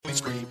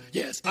scream,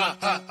 yes, ha,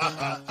 ha, ha,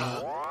 ha,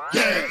 ha.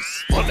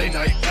 Yes, Monday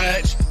Night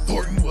Match,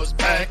 Thornton was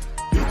back.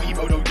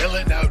 Yukimoto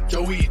yelling out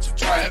Joey to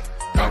trap.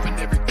 Dropping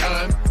every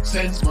time,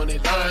 sends money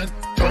line.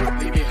 Don't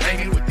leave me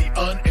hanging with the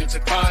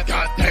unanswered fine.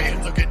 God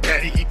damn, look at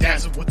daddy, he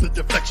dazzled with the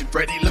deflection.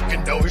 Freddy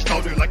looking over his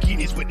shoulder like he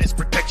needs witness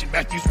protection.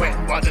 Matthew's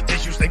sweating while the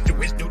tissues thanks to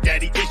his new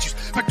daddy issues.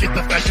 Forget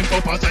the fashion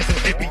faux pas, I still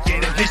hippie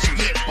getting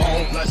issues.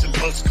 All blasting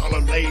plus, call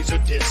him laser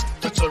disc.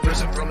 Touch the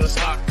risen from the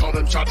sock, call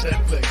them shots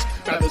Netflix.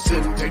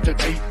 Madison, tape to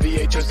tape,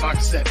 VHS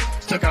box set.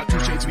 Stuck out 2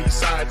 shades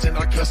B-sides in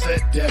our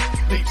cassette deck.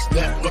 Leaps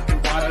net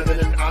looking wider than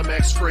an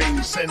IMAX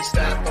screen. Send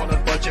staff on a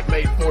budget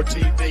made for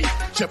TV.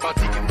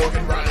 Chapati and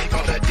Morgan Riley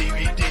call that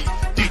DVD.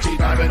 DJ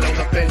vibing on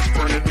the bench,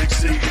 burning big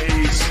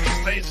CDs.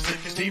 Fans is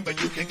his team,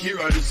 but you can cure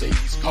our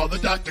disease. Call the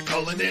doctor,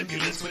 call an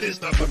ambulance, but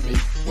it's not for me.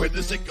 Where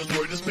the sickles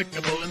were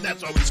despicable, and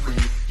that's why we scream.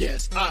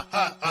 Yes, ha,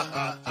 ha, ha,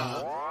 ha,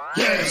 ha.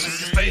 Yes,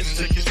 this is fans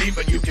is his team,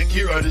 but you can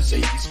cure our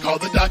disease. Call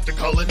the doctor,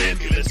 call an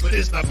ambulance, but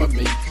it's not for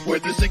me. Where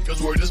the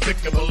sickles were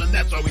despicable, and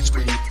that's why we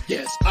scream.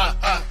 Yes, ha,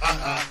 ha, ha,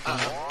 ha,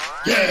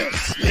 ha.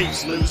 Yes,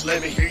 Leafs lose,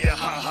 let me hear ya,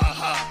 ha, ha,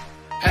 ha.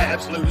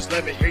 Habs lose,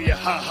 let me hear ya,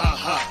 ha, ha,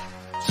 ha.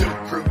 Soup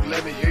crew,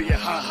 let me hear ya,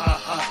 ha, ha,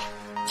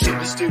 ha.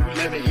 Chili stew,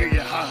 let me hear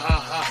ya, ha, ha,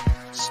 ha.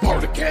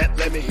 Spartacat,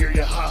 let me hear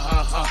ya, ha,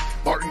 ha,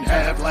 ha. Martin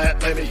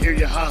Havlat, let me hear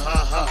ya, ha,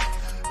 ha, ha.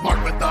 Mark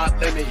Mathot,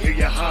 let me hear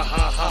ya, ha,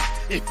 ha,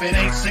 ha. If it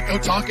ain't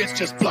sicko talk, it's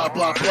just blah,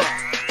 blah, blah.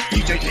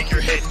 DJ, take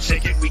your head and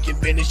shake it. We can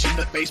finish in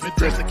the basement,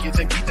 dress the kids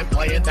and keep them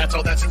playing. That's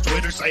all that's in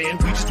Twitter saying.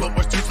 We just want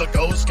more Stu's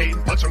goals,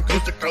 skating pucks from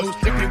coast to coast.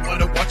 If we want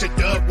to watch a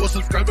dub, we'll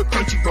subscribe to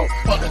Crunchyroll.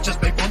 Well, let's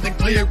just make one thing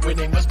clear.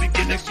 Winning must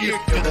begin next year.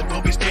 Cause then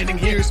we'll be standing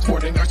here,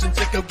 sporting our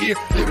Senseico gear.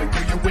 Living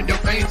through your window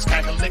panes,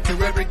 tackling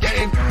through every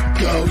game.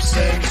 Go,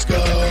 Saints, go.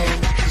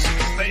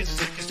 Fans is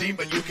sick team,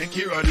 but you can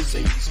cure our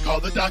disease. Call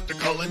the doctor,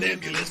 call an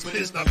ambulance, but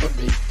it's not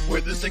for me.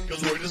 Where the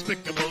sickles were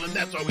despicable, and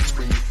that's why we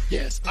scream.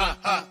 Yes, ha,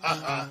 ha,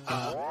 ha, ha,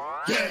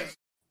 ha. Yes.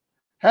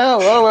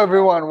 Hello,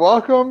 everyone.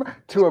 Welcome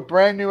to a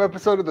brand new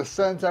episode of the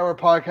Sens Hour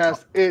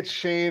podcast. It's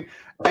Shane.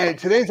 And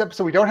today's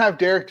episode, we don't have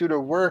Derek due to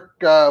work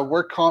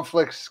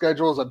conflict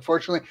schedules,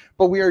 unfortunately,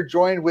 but we are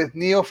joined with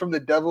Neil from the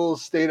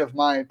Devil's State of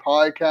Mind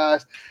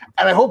podcast.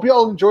 And I hope you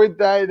all enjoyed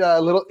that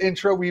little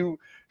intro. We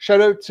shout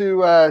out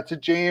to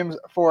James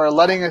for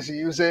letting us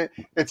use it.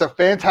 It's a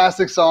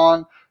fantastic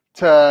song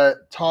to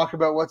talk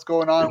about what's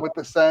going on with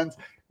the Sens.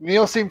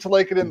 Neil seemed to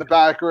like it in the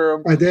back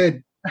room. I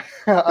did.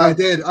 I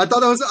did. I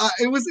thought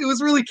it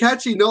was really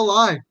catchy. No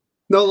lie.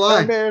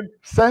 Hey, man,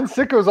 Sens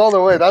sickos all the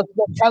way. That's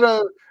kind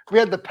of. We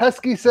had the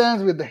pesky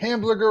Sens. We had the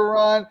hamburger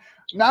run.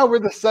 Now we're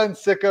the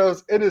Sens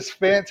sickos. It is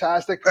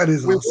fantastic. That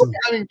is we awesome. will be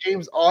having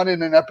James on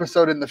in an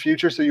episode in the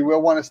future, so you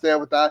will want to stay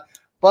with that.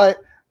 But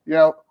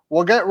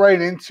we'll get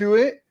right into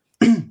it.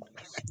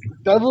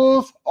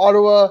 Devils,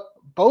 Ottawa,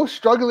 both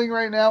struggling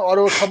right now.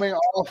 Ottawa coming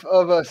off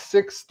of a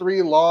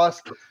 6-3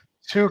 loss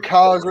to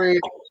Calgary.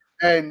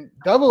 And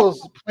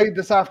Devils played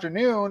this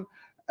afternoon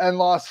and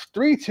lost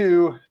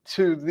 3-2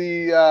 to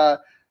the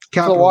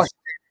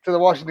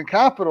Washington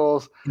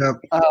Capitals. Yep.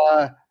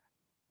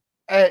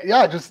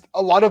 Just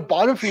a lot of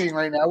bottom feeding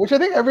right now, which I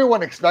think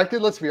everyone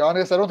expected. Let's be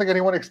honest. I don't think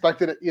anyone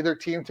expected either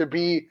team to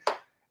be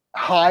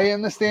high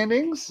in the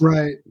standings.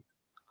 Right.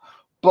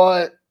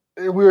 But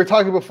we were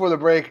talking before the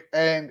break,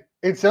 and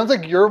it sounds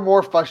like you're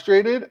more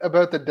frustrated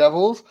about the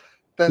Devils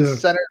than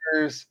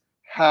Senators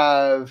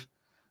have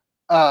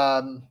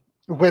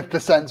with the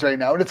Sens right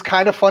now. And it's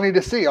kind of funny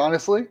to see,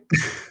 honestly.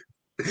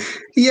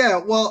 Yeah,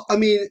 well, I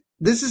mean,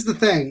 this is the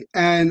thing.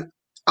 And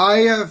I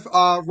have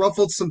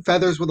ruffled some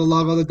feathers with a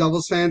lot of other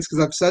Devils fans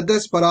because I've said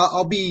this, but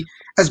I'll be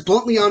as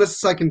bluntly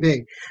honest as I can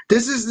be.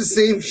 This is the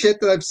same shit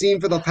that I've seen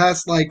for the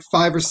past,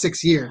 5 or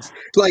 6 years.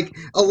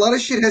 A lot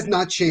of shit has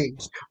not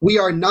changed. We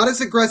are not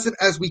as aggressive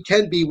as we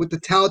can be with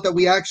the talent that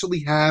we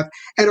actually have,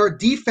 and our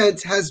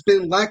defense has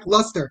been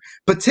lackluster,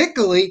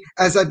 particularly,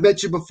 as I've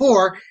mentioned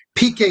before,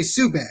 PK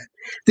Subban.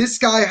 This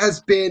guy has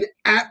been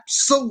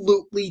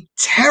absolutely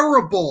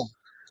terrible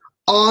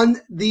on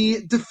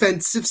the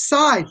defensive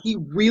side. He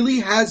really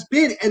has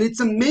been, and it's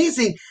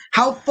amazing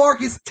how far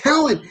his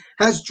talent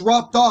has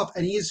dropped off,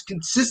 and he has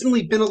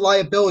consistently been a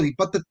liability.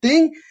 But the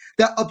thing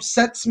that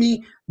upsets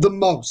me the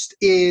most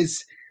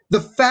is the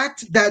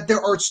fact that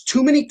there are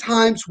too many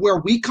times where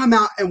we come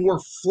out and we're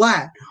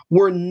flat.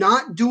 We're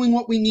not doing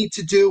what we need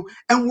to do,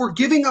 and we're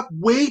giving up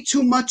way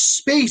too much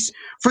space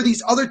for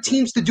these other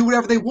teams to do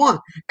whatever they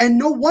want. And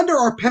no wonder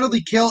our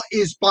penalty kill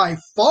is by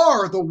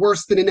far the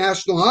worst in the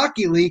National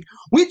Hockey League.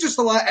 We just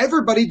allow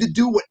everybody to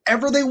do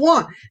whatever they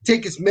want.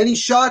 Take as many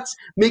shots,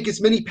 make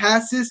as many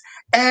passes.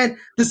 And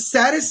the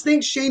saddest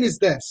thing, Shane, is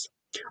this.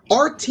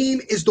 Our team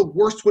is the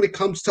worst when it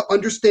comes to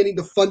understanding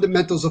the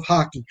fundamentals of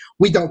hockey.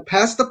 We don't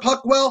pass the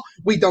puck well.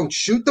 We don't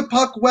shoot the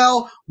puck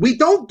well. We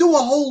don't do a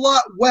whole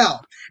lot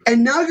well.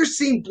 And now you're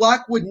seeing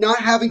Blackwood not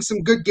having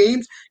some good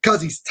games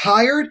because he's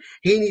tired,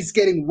 and he's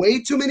getting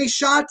way too many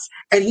shots,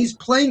 and he's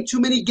playing too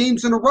many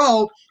games in a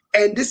row.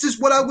 And this is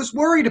what I was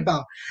worried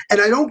about.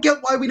 And I don't get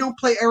why we don't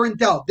play Aaron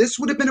Dell. This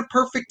would have been a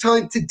perfect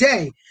time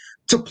today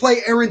to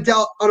play Aaron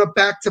Dell on a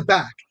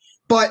back-to-back.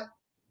 But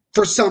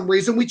For some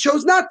reason, we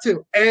chose not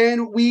to,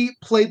 and we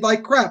played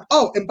like crap.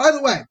 Oh, and by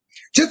the way,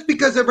 just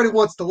because everybody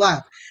wants to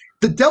laugh,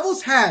 the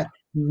Devils had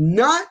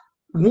not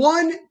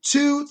 1,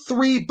 2,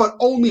 3, but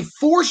only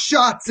 4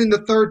 shots in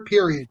the third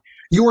period.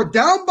 You were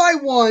down by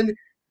 1,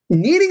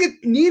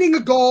 needing a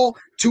goal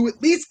to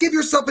at least give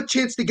yourself a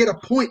chance to get a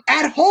point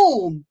at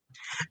home,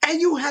 and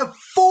you have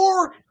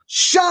 4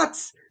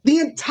 shots the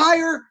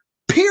entire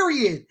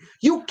period.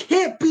 You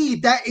can't be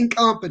that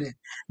incompetent.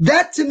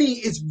 That to me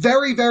is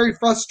very, very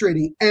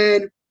frustrating.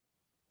 And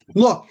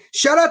look,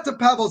 shout out to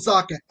Pavel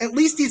Zacha. At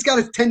least he's got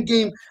his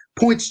 10-game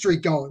point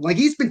streak going. Like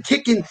he's been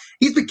kicking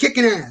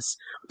ass.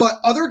 But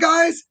other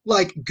guys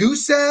like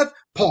Gusev,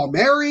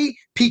 Palmieri,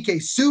 PK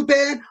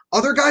Subban,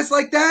 other guys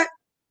like that,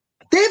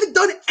 they haven't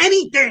done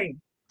anything.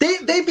 They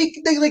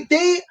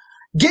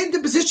get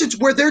into positions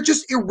where they're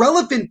just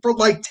irrelevant for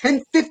like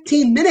 10,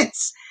 15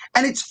 minutes.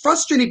 And it's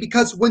frustrating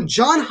because when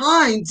John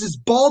Hines'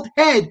 bald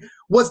head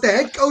was the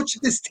head coach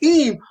of this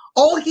team,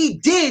 all he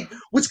did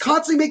was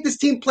constantly make this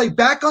team play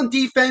back on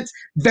defense,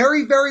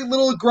 very, very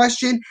little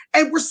aggression.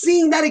 And we're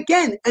seeing that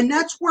again. And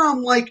that's where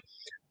I'm like,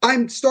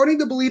 I'm starting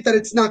to believe that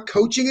it's not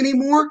coaching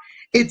anymore.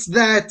 It's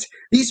that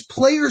these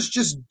players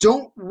just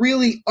don't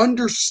really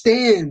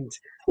understand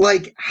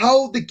like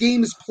how the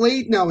game is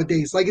played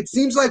nowadays. Like it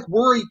seems like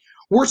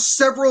we're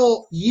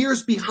several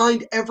years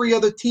behind every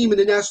other team in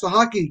the National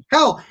Hockey League.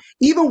 Hell,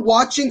 even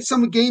watching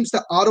some games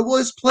that Ottawa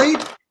has played,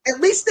 at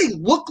least they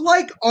look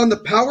like on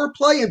the power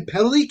play and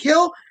penalty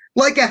kill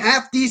like a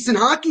half-decent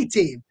hockey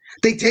team.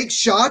 They take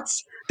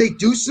shots. They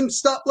do some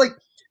stuff. Like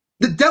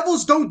the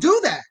Devils don't do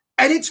that.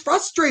 And it's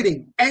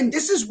frustrating. And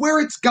this is where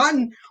it's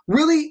gotten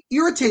really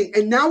irritating.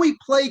 And now we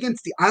play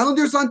against the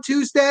Islanders on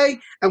Tuesday,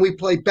 and we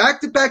play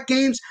back-to-back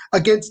games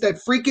against that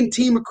freaking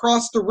team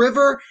across the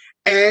river.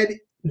 And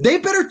they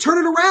better turn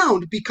it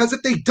around, because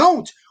if they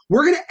don't,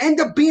 we're going to end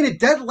up being a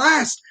dead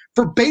last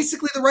for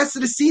basically the rest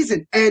of the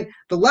season. And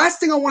the last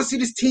thing I want to see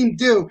this team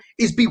do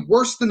is be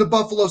worse than the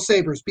Buffalo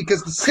Sabres,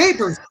 because the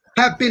Sabres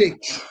have been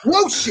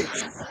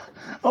atrocious.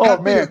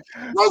 Oh, man.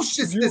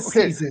 Atrocious this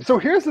season. So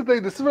here's the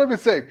thing. This is what I've been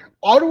saying.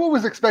 Ottawa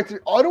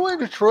and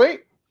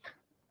Detroit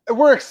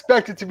were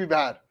expected to be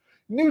bad.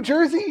 New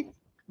Jersey,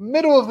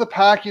 middle of the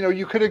pack. You know,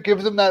 you could have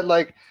given them that,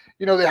 like,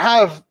 you know, they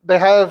have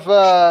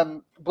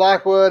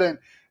Blackwood and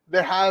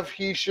they have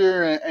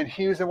Hischier and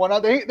Hughes and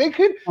whatnot. They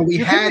could. We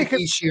had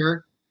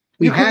Hischier.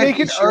 You could make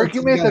an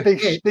argument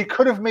that they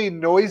could have made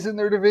noise in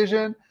their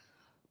division.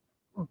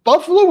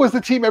 Buffalo was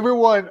the team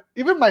everyone,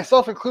 even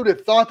myself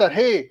included, thought that,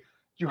 hey,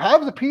 you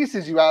have the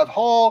pieces. You have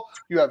Hall.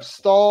 You have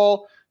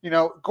Stahl. You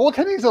know,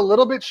 goaltending's a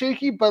little bit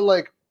shaky, but,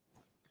 like,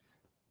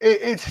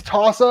 it's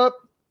toss-up.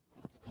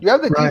 You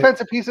have the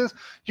defensive pieces.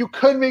 You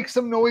could make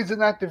some noise in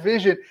that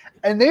division,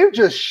 and they've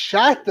just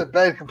shot the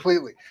bed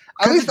completely.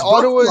 At least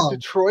Ottawa and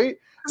Detroit.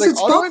 Like,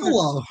 it's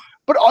Buffalo.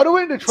 But Ottawa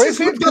and Detroit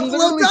fans can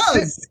literally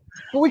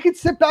but we could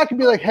sit back and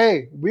be like,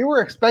 hey, we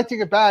were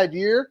expecting a bad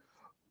year.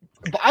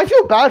 But I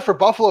feel bad for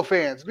Buffalo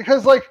fans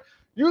because, like,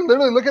 you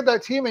literally look at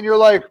that team and you're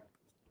like,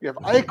 you have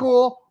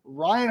Eichel,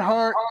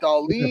 Reinhart,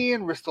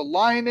 Dahlin,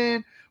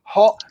 Ristolainen,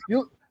 Hall.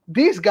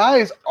 These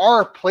guys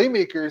are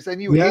playmakers,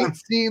 and you hate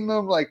seeing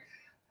them. Like,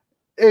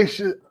 it's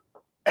just,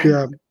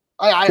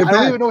 I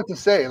don't even know what to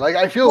say. Like,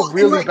 I feel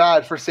really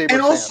bad for Sabres fans.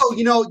 And also,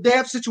 you know, they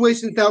have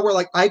situations now where,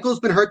 like,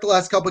 Eichel's been hurt the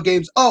last couple of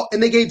games. Oh,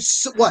 and they gave,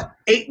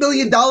 $8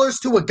 million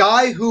to a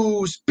guy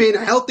who's been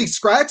a healthy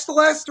scratch the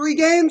last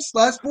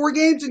 4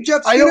 games in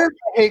Jeff Skinner?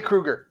 I hate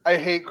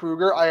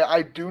Kruger.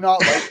 I do not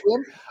like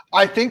him.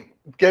 I think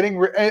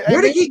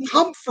where did he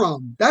come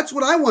from? That's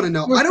what I want to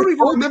know. I don't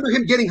even remember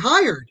him getting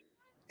hired.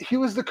 He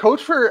was the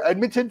coach for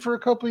Edmonton for a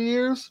couple of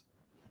years.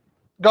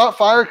 Got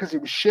fired because he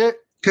was shit.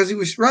 Because he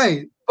was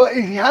right. But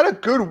he had a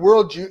good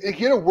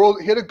He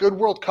had a good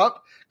World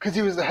Cup because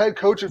he was the head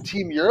coach of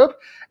Team Europe,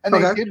 and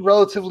they did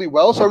relatively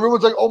well. So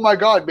everyone's like, "Oh my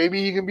God,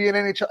 maybe he can be an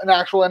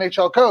actual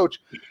NHL coach."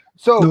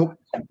 So,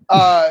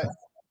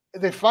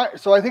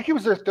 So I think he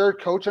was their third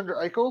coach under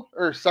Eichel,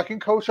 or second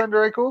coach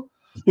under Eichel.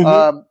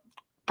 Mm-hmm.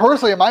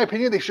 Personally, in my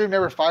opinion, they should have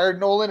never fired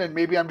Nolan, and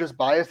maybe I'm just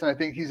biased, and I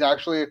think he's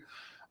actually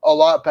a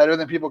lot better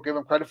than people give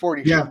him credit for.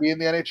 And he should be in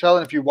the NHL.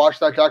 And if you watch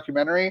that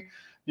documentary,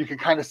 you can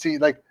kind of see,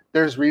 like,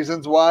 there's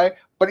reasons why.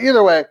 But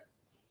either way,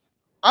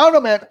 I don't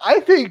know, man. I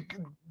think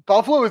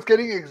Buffalo is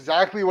getting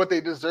exactly what they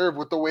deserve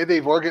with the way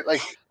they've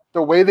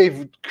the way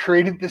they've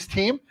created this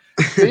team.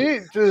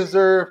 They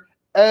deserve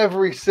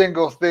every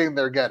single thing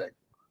they're getting.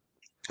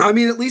 I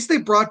mean, at least they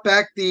brought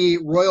back the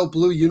royal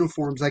blue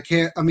uniforms.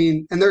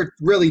 And they're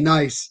really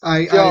nice.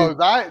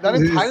 That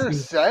entire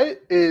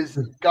set is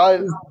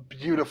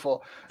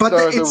beautiful. But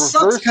it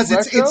sucks because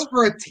it's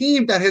for a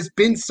team that has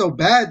been so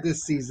bad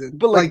this season.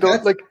 But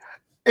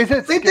is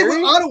it same thing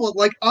with Ottawa?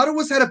 Like,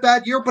 Ottawa's had a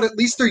bad year, but at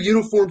least their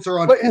uniforms are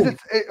on. But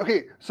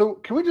okay? So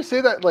can we just say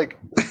that, like,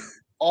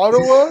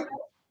 Ottawa,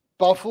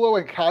 Buffalo,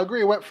 and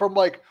Calgary went from,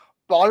 like,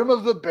 bottom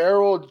of the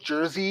barrel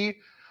jersey,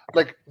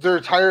 like their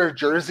entire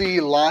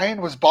jersey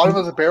line was bottom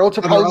of the barrel,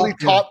 to probably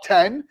top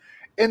 10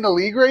 in the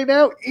league right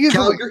now.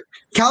 Easily.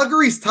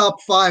 Calgary's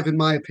top 5 in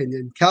my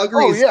opinion.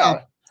 Calgary is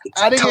top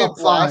adding in Top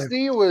five.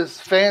 Blasty was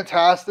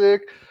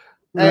fantastic,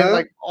 and Yeah.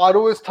 like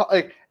Ottawa's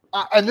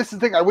and this is the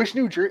thing. I wish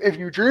if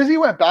New Jersey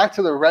went back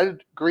to the red,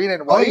 green,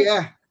 and Oh white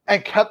yeah.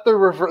 and kept their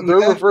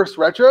Yeah. reverse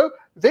retro,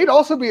 they'd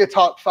also be a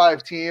top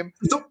 5 team,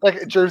 So-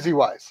 like jersey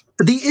wise.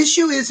 The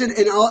issue is, and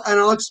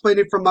I'll explain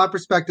it from my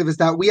perspective, is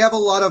that we have a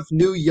lot of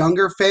new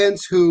younger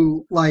fans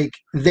who like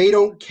they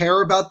don't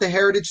care about the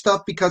heritage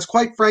stuff because,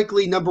 quite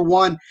frankly, number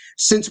one,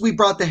 since we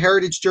brought the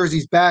heritage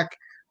jerseys back,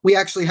 we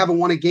actually haven't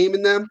won a game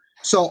in them.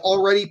 So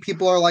already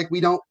people are like,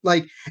 we don't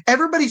like.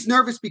 Everybody's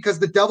nervous because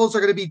the Devils are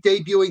going to be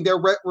debuting their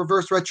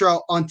reverse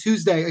retro on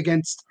Tuesday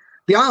against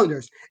the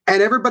Islanders,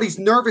 and everybody's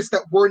nervous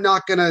that we're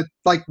not gonna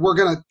like we're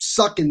gonna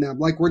suck in them,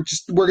 like we're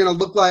gonna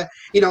look like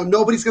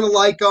nobody's gonna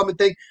like them and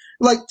think.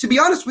 Like, to be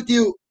honest with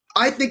you,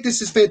 I think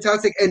this is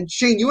fantastic. And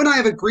Shane, you and I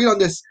have agreed on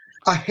this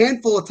a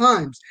handful of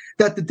times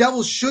that the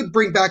Devils should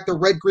bring back the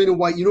red, green, and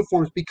white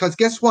uniforms because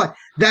guess what?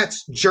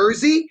 That's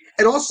Jersey.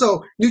 And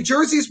also, New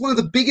Jersey is one of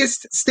the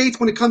biggest states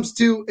when it comes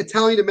to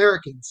Italian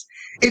Americans.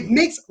 It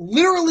makes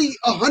literally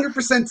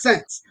 100%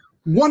 sense.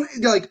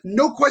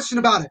 No question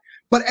about it.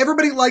 But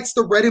everybody likes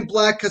the red and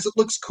black because it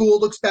looks cool,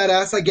 looks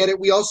badass. I get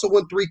it. We also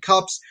won 3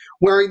 cups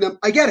wearing them.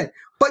 I get it.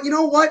 But you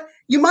know what?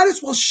 You might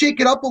as well shake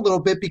it up a little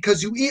bit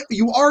because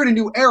you are in a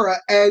new era.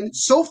 And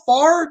so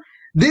far,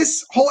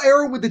 this whole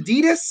era with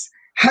Adidas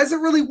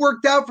hasn't really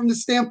worked out from the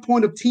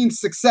standpoint of team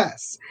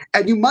success.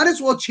 And you might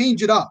as well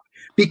change it up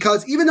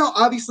because even though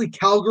obviously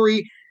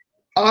Calgary,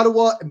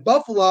 Ottawa, and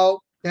Buffalo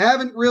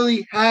haven't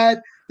really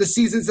had the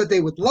seasons that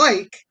they would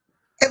like,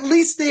 at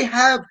least they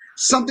have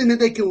something that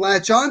they can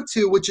latch on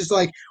to, which is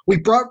like we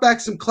brought back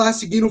some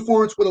classic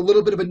uniforms with a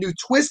little bit of a new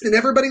twist and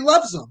everybody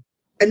loves them.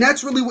 And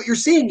that's really what you're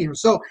seeing here.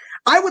 So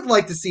I would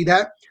like to see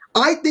that.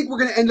 I think we're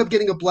going to end up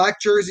getting a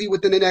black jersey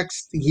within the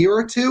next year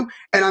or two.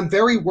 And I'm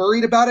very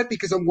worried about it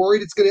because I'm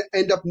worried it's going to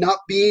end up not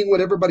being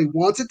what everybody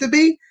wants it to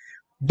be.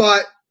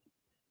 But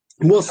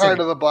we'll see. Tired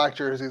of the black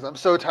jerseys. I'm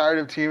so tired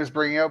of teams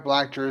bringing out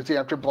black jersey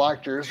after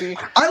black jersey.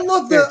 I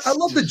love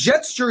the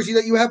Jets jersey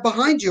that you have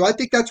behind you. I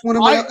think that's one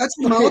of my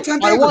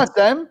all-time favorites. I want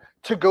them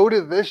to go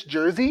to this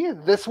jersey,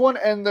 this one,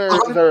 and their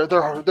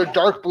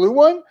dark blue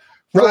one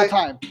full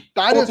time.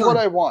 That is what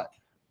I want.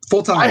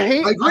 Full time. I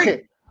agree.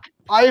 Okay.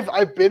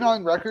 I've been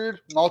on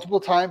record multiple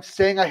times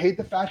saying I hate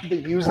the fact that they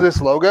use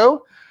this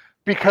logo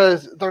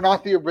because they're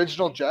not the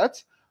original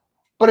Jets.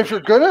 But if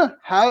you're gonna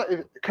have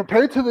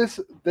compared to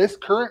this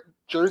current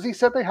jersey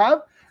set they have,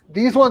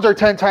 these ones are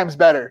 10 times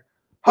better.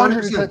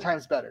 110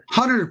 times better.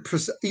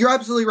 100%. You're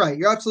absolutely right.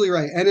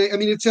 And I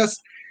mean, it's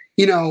just,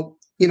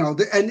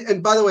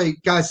 and by the way,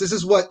 guys, this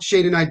is what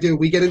Shane and I do.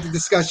 We get into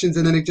discussions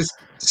and then it just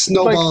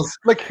snowballs.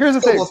 Like here's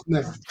the thing.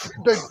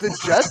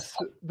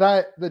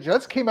 The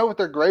Jets came out with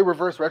their gray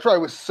reverse retro. I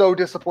was so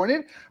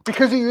disappointed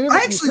because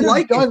I actually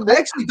like it. I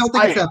actually don't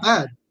think it's that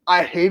bad.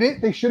 I hate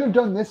it. They should have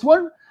done this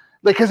one.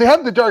 Because they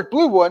have the dark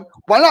blue one.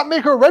 Why not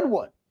make a red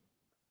one?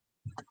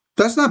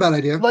 That's not a bad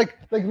idea.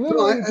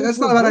 Literally, that's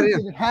not a bad idea.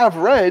 Have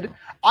red.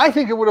 I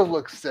think it would have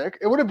looked sick.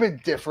 It would have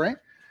been different.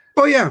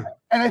 Oh yeah.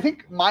 And I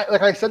think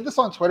I said this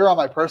on Twitter on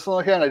my personal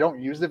account. I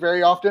don't use it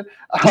very often.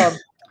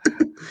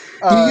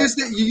 You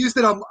used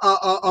it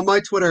on my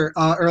Twitter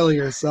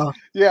earlier. So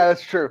yeah,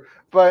 that's true.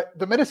 But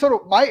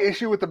my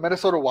issue with the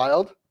Minnesota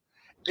Wild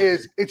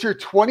is it's your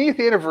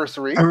 20th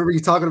anniversary. I remember you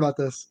talking about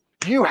this.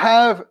 You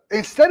have,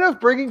 instead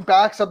of bringing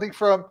back something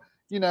from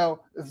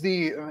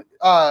the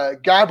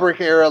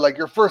Gabrick era, like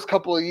your first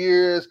couple of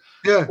years,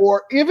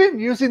 or even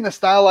using the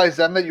stylized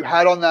M that you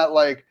had on that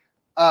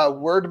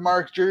word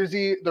mark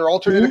jersey, their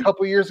alternate a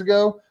couple of years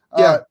ago.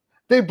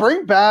 They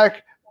bring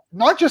back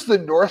not just the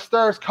North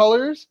Stars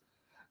colors,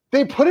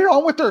 they put it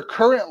on with their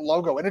current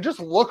logo, and it just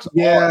looks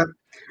odd.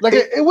 Like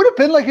it would have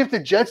been like if the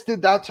Jets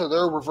did that to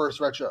their reverse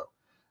retro.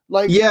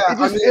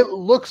 It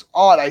looks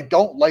odd. I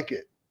don't like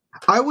it.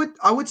 I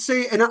would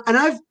say, and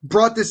I've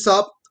brought this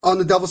up on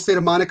the Devil's State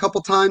of Mind a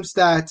couple times,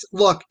 that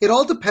look, it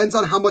all depends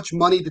on how much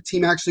money the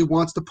team actually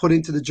wants to put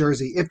into the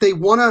jersey. If they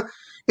want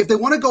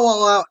to go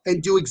all out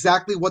and do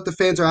exactly what the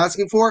fans are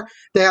asking for,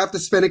 they have to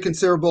spend a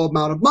considerable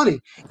amount of money.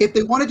 If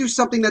they want to do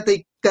something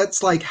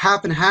that's like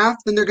half and half,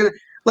 then they're gonna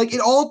once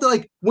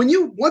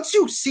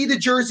you see the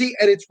jersey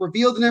and it's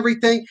revealed and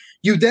everything,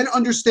 you then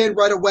understand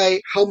right away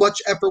how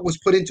much effort was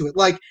put into it.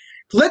 Like,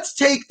 let's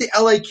take the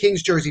LA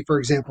Kings jersey, for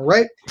example,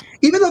 right?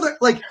 Even though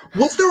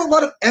was there a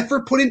lot of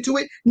effort put into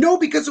it? No,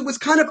 because it was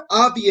kind of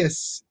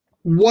obvious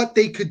what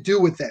they could do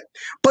with it.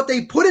 But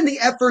they put in the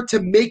effort to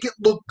make it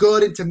look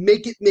good and to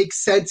make it make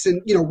sense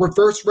and,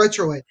 reverse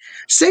retro it.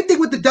 Same thing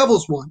with the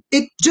Devils one.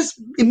 It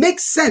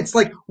makes sense.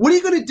 Like, what are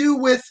you going to do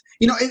with,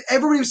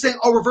 everybody was saying,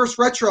 oh, reverse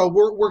retro,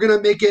 we're going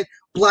to make it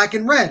black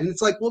and red. And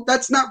it's like, well,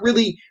 that's not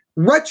really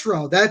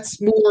retro.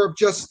 That's more of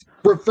just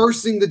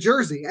reversing the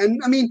jersey.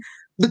 And I mean,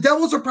 the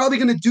Devils are probably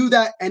going to do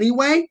that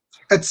anyway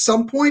at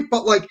some point,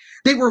 but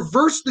they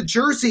reversed the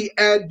jersey,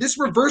 and this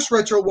reverse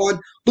retro one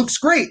looks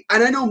great.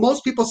 And I know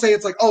most people say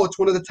it's it's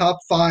one of the top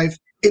 5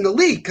 in the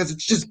league because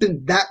it's just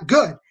been that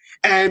good.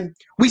 And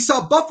we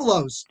saw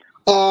Buffaloes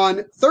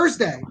on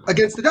Thursday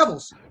against the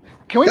Devils.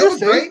 Can we just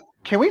say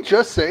Can we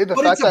just say the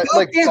But fact it's that about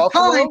like damn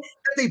Buffalo? time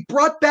that they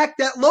brought back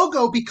that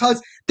logo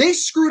because they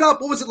screwed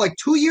up. What was it, like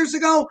 2 years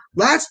ago?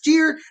 Last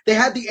year, they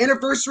had the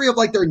anniversary of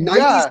like their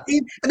 90s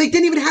team, and they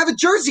didn't even have a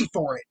jersey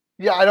for it.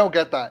 Yeah, I don't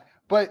get that.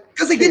 But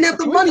because they didn't have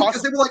the money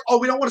because they were like, oh,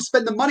 we don't want to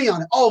spend the money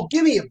on it. Oh,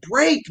 give me a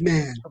break,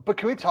 man. But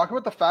can we talk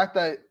about the fact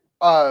that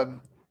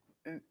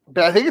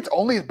but I think it's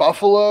only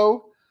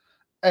Buffalo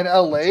and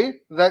LA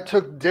that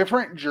took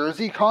different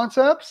jersey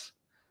concepts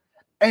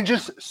and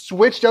just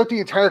switched out the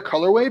entire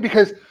colorway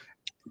because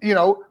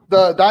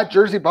that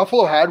jersey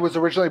Buffalo had was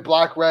originally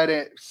black, red,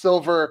 and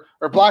silver,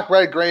 or black,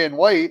 red, gray, and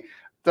white.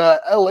 The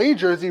LA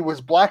jersey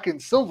was black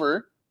and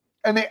silver,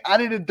 and they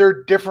added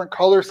their different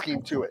color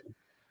scheme to it,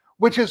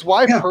 which is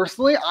why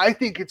personally I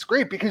think it's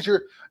great because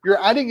you're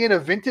adding in a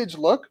vintage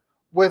look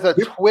with a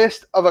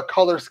twist of a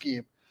color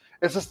scheme.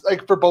 It's just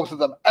like for both of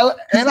them.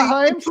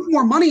 Anaheim put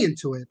more money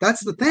into it.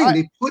 That's the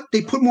thing.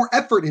 They put more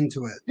effort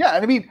into it. Yeah,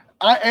 and I mean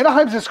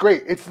Anaheim's just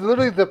great. It's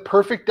literally the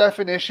perfect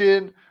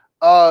definition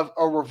of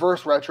a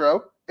reverse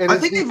retro. I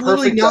think they've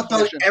literally now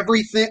done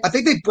everything. I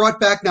think they've brought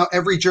back now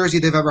every jersey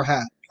they've ever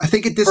had. I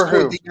think at this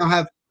point they now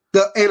have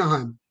the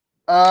Anaheim.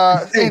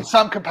 In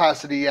some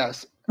capacity,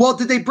 yes. Well,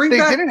 did they bring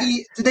back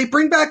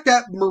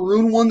that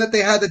maroon one that they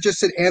had that just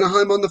said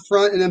Anaheim on the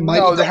front and then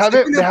Mighty? No, they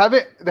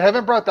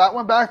haven't brought that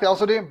one back. They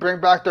also didn't bring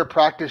back their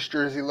practice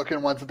jersey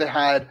looking ones that they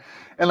had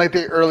in like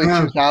the early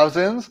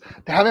 2000s.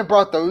 They haven't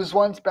brought those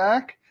ones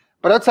back.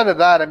 But outside of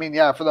that, I mean,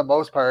 yeah, for the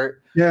most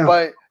part. Yeah.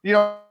 But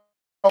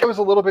I was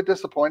a little bit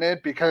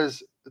disappointed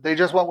because they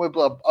just went with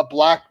a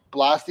black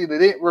Blasty. They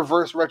didn't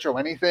reverse retro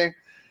anything.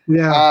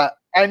 Yeah.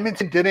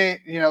 Edmonton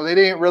didn't, they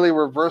didn't really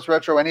reverse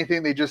retro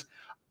anything. They just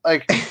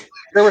like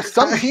there was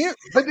some team,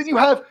 but then you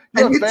have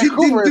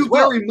Vancouver didn't as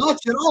well. Very much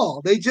at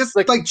all. They just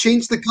like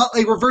changed the color,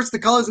 they reversed the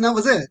colors, and that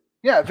was it.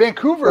 Yeah,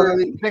 Vancouver.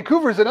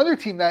 Vancouver is another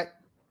team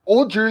that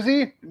old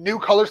jersey, new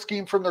color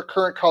scheme from their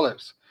current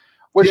colors,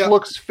 which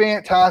looks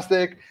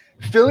fantastic.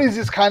 Phillies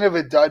is kind of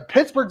a dud.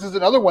 Pittsburgh's is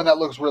another one that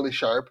looks really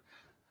sharp.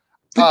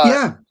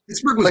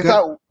 Pittsburgh was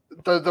good.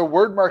 The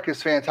word mark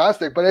is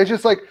fantastic, but it's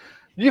just like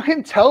you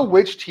can tell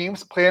which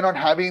teams plan on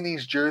having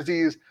these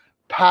jerseys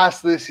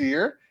past this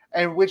year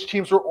and which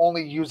teams were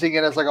only using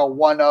it as like a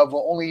one-of,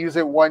 will only use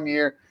it 1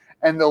 year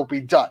and they'll be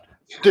done.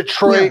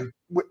 Detroit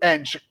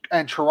and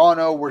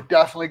Toronto were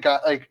definitely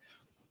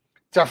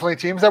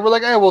teams that were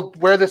like, hey, we'll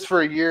wear this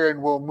for a year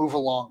and we'll move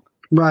along.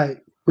 Right.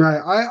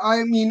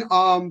 I mean,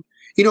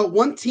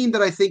 one team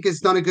that I think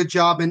has done a good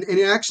job and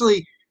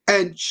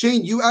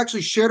Shane, you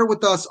actually shared it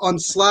with us on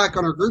Slack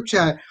on our group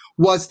chat,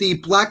 was the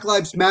Black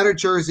Lives Matter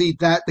jersey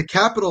that the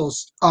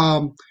Capitals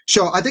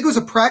show. I think it was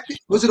a practice.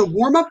 Was it a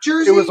warm-up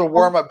jersey? It was a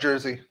warm-up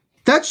jersey.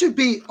 That should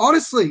be,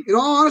 honestly, in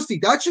all honesty,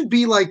 that should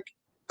be like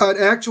an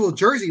actual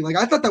jersey. Like,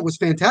 I thought that was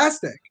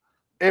fantastic.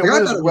 It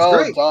was well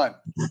done.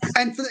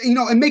 And,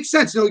 it makes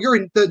sense. You're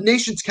in the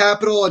nation's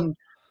capital and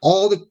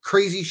all the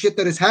crazy shit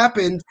that has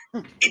happened.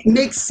 It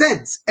makes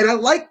sense. And I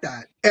like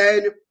that.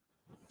 And,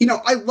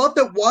 I love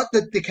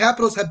that the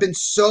Capitals have been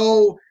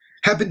so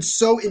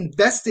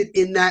invested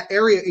in that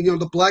area,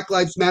 the Black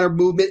Lives Matter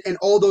movement and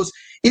all those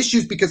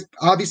issues, because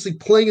obviously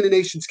playing in the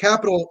nation's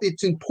capital,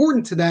 it's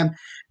important to them.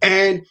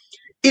 And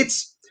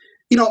it's,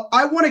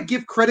 I want to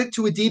give credit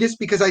to Adidas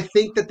because I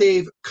think that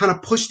they've kind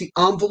of pushed the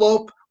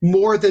envelope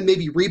more than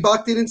maybe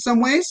Reebok did in some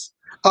ways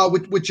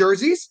with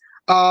jerseys.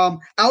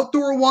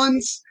 Outdoor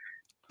ones,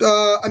 they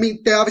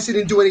obviously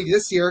didn't do any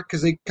this year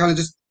because they kind of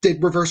just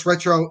did reverse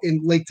retro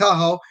in Lake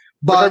Tahoe.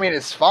 But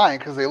it's fine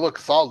because they look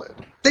solid.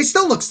 They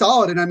still look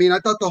solid. And I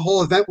thought the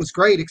whole event was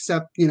great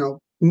except,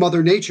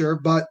 Mother Nature,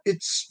 but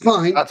it's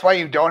fine. That's why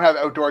you don't have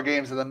outdoor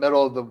games in the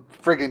middle of the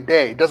friggin'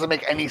 day. It doesn't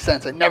make any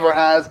sense. It never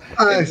has.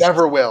 It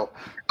never will.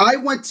 I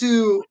went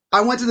to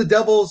the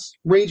Devils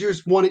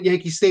Rangers one at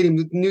Yankee Stadium,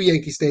 the new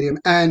Yankee Stadium,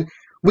 and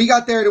we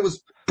got there and it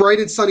was bright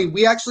and sunny.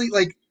 We actually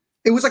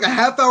it was like a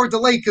half-hour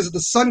delay because of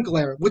the sun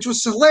glare, which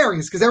was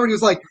hilarious because everybody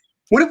was like,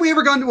 when have we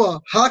ever gone to a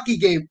hockey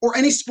game or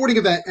any sporting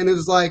event? And it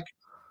was like,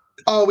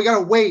 oh, we got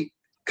to wait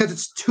because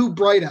it's too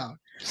bright out.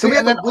 So we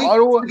had to wait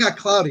until it got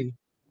cloudy.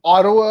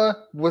 Ottawa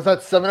was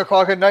at 7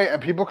 o'clock at night and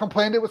people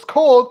complained it was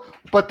cold,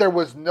 but there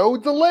was no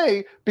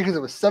delay because it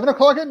was 7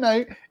 o'clock at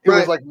night. It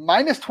was like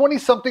minus 20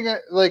 something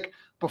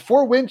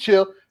before wind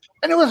chill,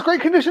 and it was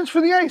great conditions for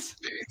the ice.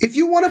 If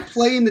you want to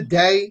play in the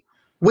day,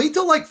 wait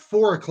till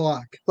 4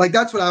 o'clock.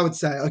 That's what I would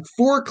say.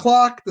 4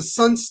 o'clock, the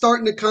sun's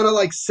starting to kind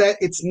of set.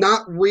 It's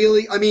not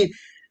really,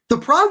 the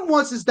problem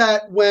is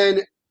that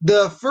when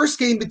the first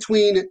game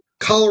between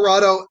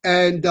Colorado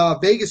and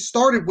Vegas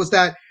started was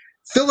that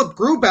Philip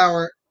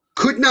Grubauer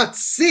could not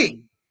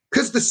see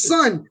because the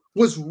sun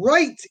was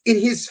right in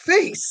his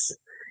face.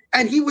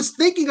 And he was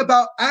thinking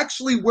about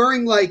actually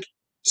wearing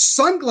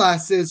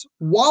sunglasses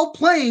while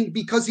playing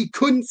because he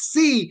couldn't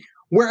see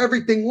where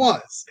everything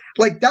was.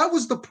 That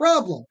was the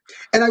problem.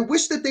 And I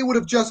wish that they would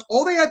have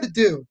all they had to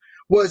do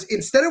was,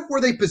 instead of where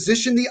they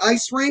position the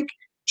ice rink,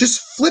 just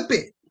flip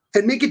it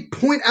and make it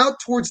point out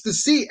towards the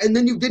sea. And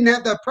then you didn't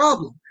have that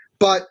problem.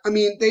 But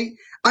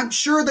I'm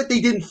sure that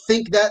they didn't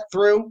think that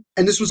through,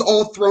 and this was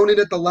all thrown in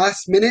at the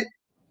last minute.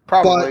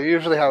 Probably,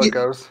 usually how it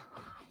goes.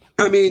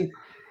 I mean,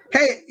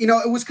 hey,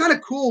 it was kind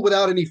of cool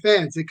without any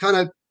fans. It kind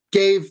of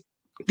gave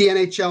the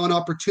NHL an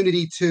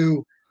opportunity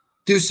to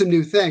do some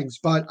new things,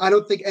 but I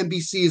don't think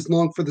NBC is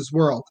long for this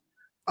world.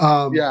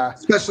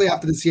 Especially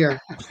after this year.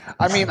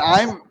 I mean,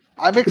 I'm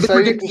excited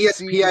we're getting to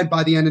ESPN see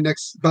by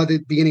the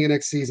beginning of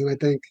next season. I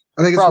think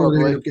it's probably.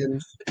 what we're going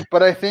to get.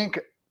 But I think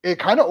it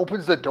kind of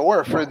opens the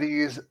door for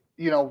these,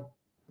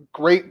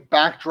 great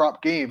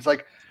backdrop games.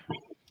 Like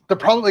the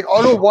problem, like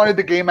Ottawa wanted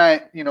the game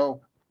at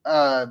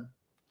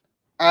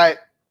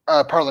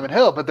Parliament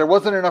Hill, but there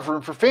wasn't enough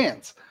room for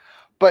fans.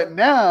 But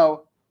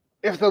now,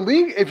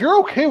 if you're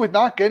okay with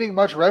not getting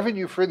much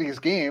revenue for these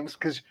games,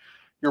 because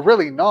you're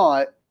really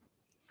not,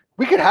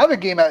 we could have a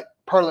game at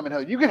Parliament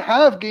Hill. You could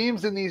have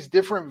games in these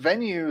different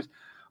venues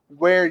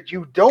where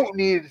you don't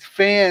need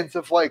fans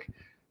of like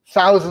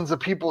thousands of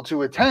people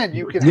to attend.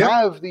 You could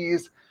have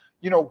these,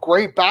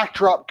 great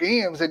backdrop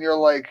games, and you're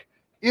like,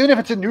 even if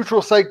it's a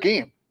neutral site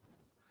game,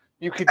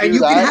 you could do and you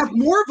that. can have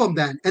more of them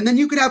then, and then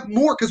you could have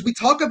more, because we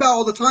talk about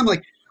all the time,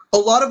 like a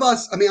lot of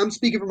us. I mean, I'm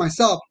speaking for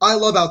myself. I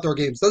love outdoor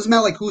games. Doesn't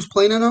matter like who's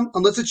playing in them,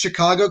 unless it's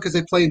Chicago because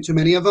they play in too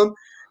many of them.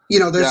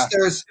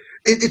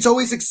 It's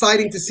always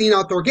exciting to see an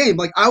outdoor game.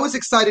 Like I was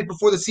excited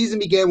before the season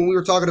began when we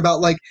were talking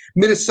about like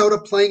Minnesota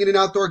playing in an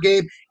outdoor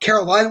game.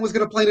 Carolina was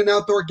going to play in an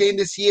outdoor game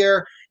this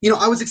year.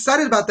 I was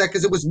excited about that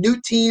because it was new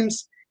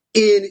teams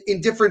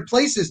in different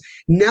places.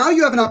 Now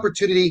you have an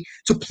opportunity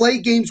to play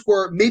games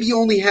where maybe you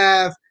only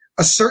have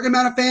a certain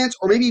amount of fans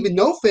or maybe even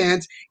no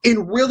fans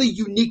in really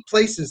unique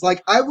places.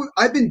 Like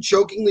I've been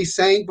jokingly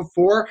saying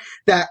before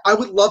that I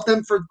would love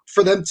them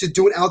for them to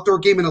do an outdoor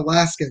game in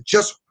Alaska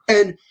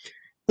and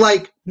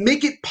like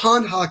make it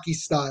pond hockey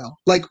style,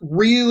 like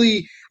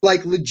really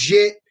like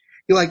legit,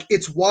 like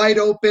it's wide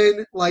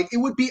open. Like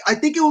I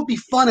think it would be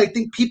fun. I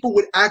think people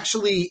would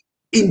actually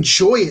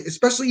enjoy it,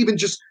 especially even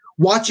just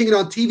watching it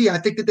on TV. I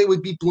think that they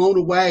would be blown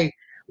away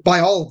by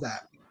all of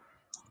that.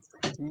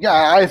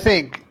 Yeah, I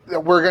think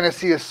we're going to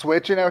see a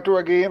switch in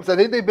outdoor games. I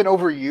think they've been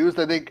overused.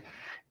 I think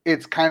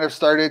it's kind of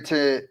started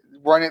to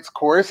run its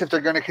course if they're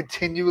going to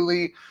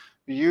continually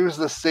use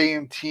the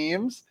same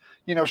teams.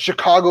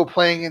 Chicago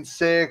playing in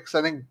 6.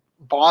 I think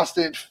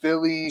Boston,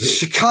 Philly,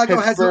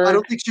 Chicago Pittsburgh. I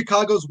don't think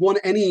Chicago's won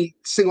any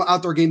single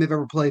outdoor game they've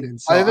ever played in.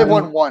 So I think they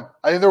won one.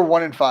 I think they were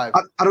 1-5.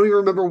 I don't even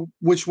remember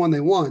which one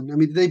they won. I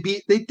mean, they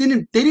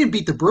didn't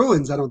beat the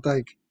Bruins. I don't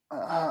think.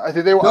 I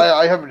think they were.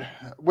 I haven't.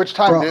 Which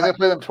time? Did they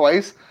play them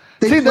twice?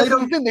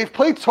 They've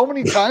played so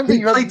many times that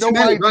you have no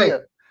idea. Right.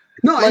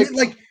 No,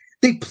 like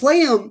they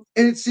play them,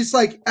 and it's just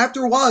like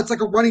after a while, it's like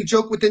a running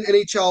joke within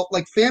NHL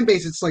like fan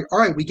base. It's like, all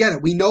right, we get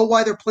it, we know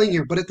why they're playing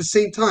here, but at the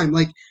same time,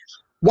 like,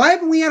 why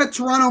haven't we had a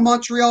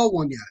Toronto-Montreal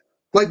one yet?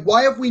 Like,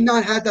 why have we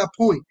not had that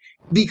point?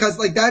 Because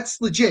like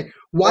that's legit.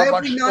 Why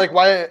have we not? Like,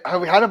 why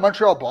have we had a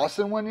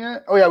Montreal-Boston one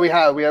yet? Oh yeah, we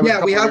have. We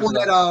had one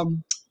at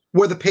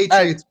where the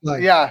Patriots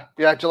play. Yeah,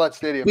 Gillette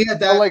Stadium. We had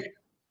that. But,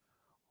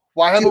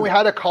 why haven't we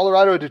had a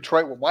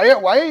Colorado-Detroit one? Why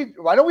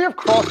don't we have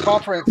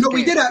cross-conference? No,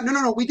 we did have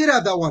we did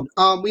have that one.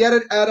 We had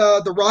it at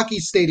the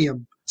Rockies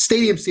Stadium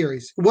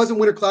Series. It wasn't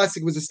Winter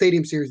Classic; it was a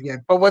Stadium Series game.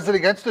 But was it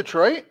against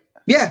Detroit?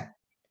 Yeah,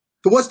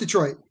 it was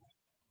Detroit.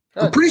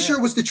 I'm pretty sure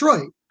it was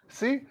Detroit.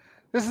 See,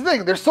 this is the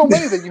thing. There's so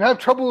many that you have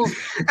trouble.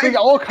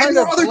 All kinds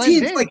of other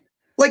teams.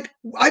 Like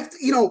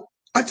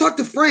I've talked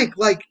to Frank.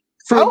 Like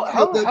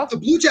the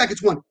Blue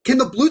Jackets one. Can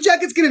the Blue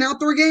Jackets get an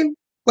outdoor game?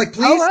 Like,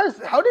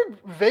 please. How did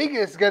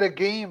Vegas get a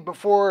game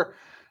before?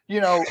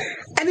 And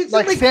it's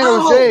like San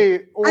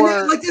Jose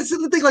or like this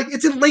is the thing. Like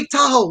it's in Lake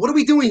Tahoe. What are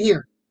we doing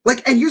here?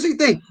 Like, and here's the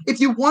thing: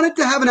 if you wanted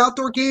to have an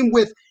outdoor game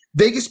with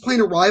Vegas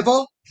playing a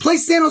rival, play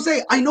San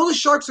Jose. I know the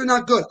Sharks are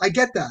not good. I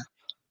get that.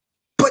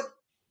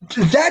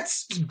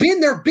 That's been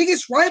their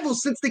biggest rival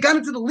since they got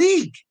into the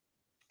league.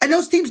 And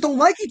those teams don't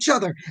like each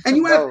other. And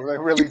you have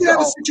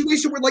a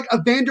situation where like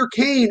Evander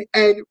Kane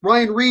and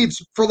Ryan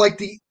Reeves for like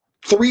the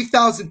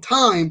 3,000th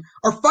time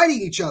are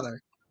fighting each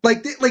other.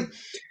 Like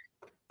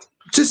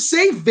to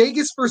say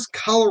Vegas versus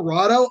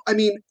Colorado, I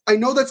mean, I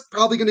know that's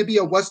probably going to be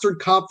a Western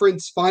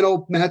Conference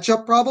final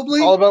matchup probably.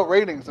 All about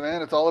ratings,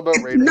 man. It's all about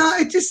ratings. No,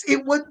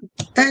 it would.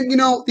 And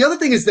the other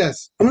thing is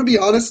this. I'm going to be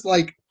honest,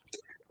 like,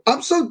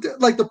 I'm so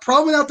like the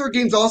problem with outdoor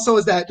games also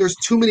is that there's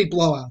too many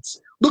blowouts.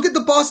 Look at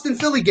the Boston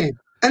Philly game.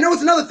 And that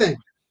was another thing.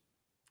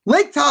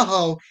 Lake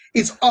Tahoe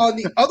is on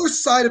the other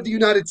side of the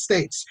United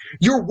States.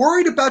 You're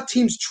worried about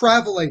teams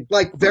traveling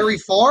like very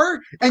far,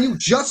 and you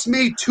just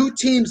made 2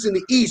 teams in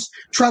the East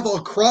travel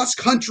across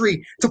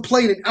country to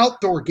play in an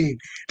outdoor game.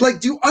 Like,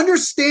 do you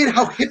understand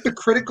how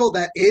hypocritical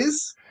that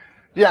is?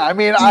 Yeah, I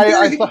mean,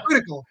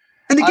 hypocritical.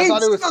 And the game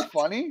thought it was sucked.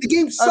 funny. The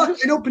game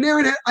sucked. I know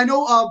Panarin.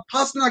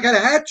 Pasternak had a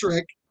hat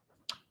trick.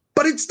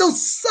 But it still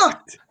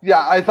sucked.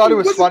 Yeah, I thought it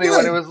was funny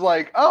when it was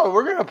like, oh,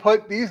 we're going to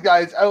put these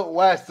guys out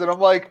west. And I'm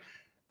like,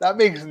 that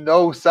makes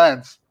no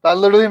sense. That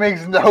literally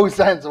makes no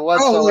sense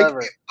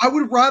whatsoever. I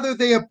would rather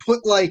they have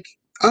put, like,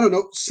 I don't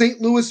know,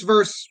 St. Louis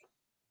versus,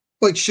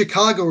 like,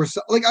 Chicago or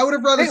something. Like, I would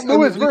have rather... St.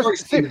 Louis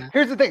versus...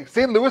 Here's the thing.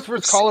 St. Louis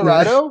versus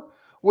Colorado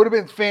would have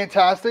been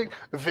fantastic.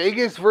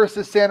 Vegas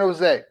versus San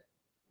Jose.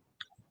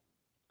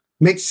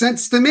 Makes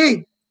sense to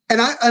me. And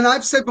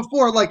I've said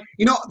before, like,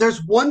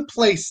 there's one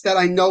place that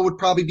I know would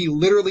probably be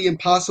literally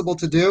impossible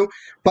to do,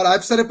 but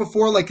I've said it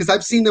before, like, because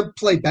I've seen them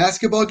play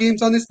basketball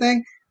games on this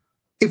thing.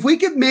 If we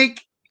could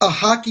make a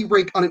hockey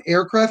rink on an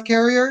aircraft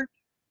carrier,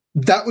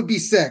 that would be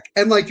sick.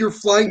 And like you're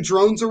flying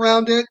drones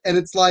around it, and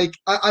it's like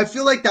I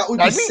feel like that would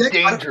That'd be be sick.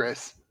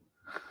 dangerous.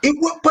 It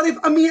would, but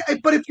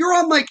if you're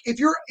on if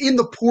you're in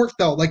the port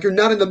though, like you're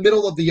not in the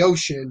middle of the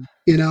ocean,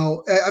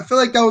 I feel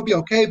like that would be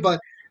okay. But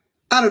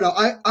I don't know.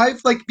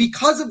 I've like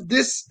because of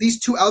these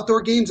two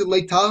outdoor games in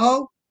Lake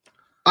Tahoe,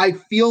 I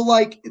feel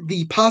like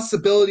the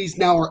possibilities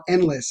now are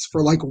endless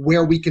for like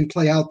where we can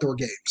play outdoor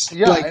games.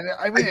 Yeah, like, and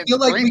I mean, I feel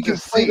like we can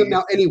play them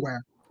now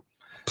anywhere.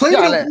 Play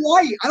Yeah, them in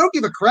Hawaii. I don't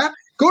give a crap.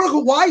 Go to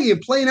Hawaii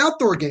and play an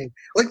outdoor game.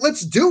 Like,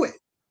 let's do it.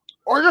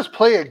 Or just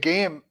play a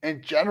game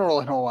in general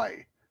in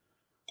Hawaii.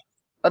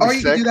 Or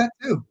you can do that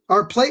too.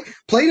 Or play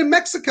it in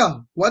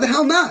Mexico. Why the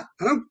hell not?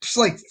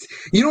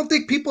 You don't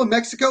think people in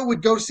Mexico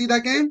would go see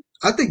that game?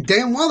 I think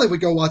damn well they would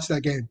go watch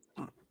that game.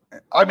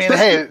 I mean,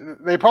 hey,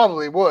 they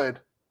probably would.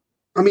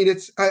 I mean,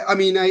 there's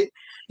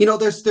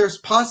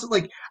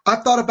possibly like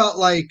I've thought about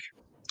like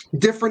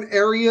different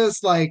areas.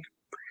 Like,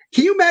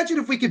 can you imagine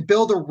if we could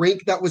build a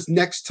rink that was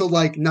next to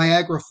like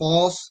Niagara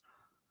Falls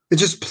and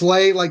just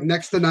play like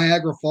next to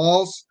Niagara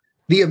Falls?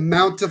 The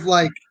amount of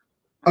like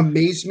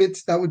amazement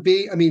that would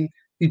be. I mean,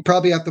 you'd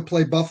probably have to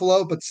play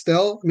Buffalo, but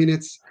still, I mean,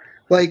 it's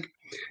like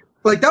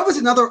that was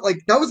another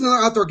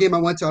outdoor game I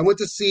went to. I went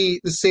to see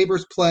the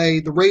Sabres play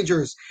the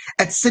Rangers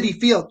at Citi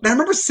Field. And I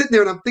remember sitting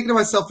there and I'm thinking to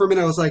myself for a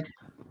minute, I was like,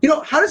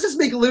 how does this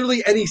make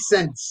literally any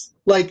sense?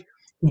 Like,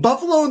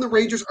 Buffalo and the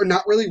Rangers are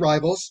not really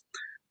rivals.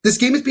 This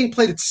game is being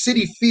played at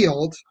Citi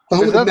Field, the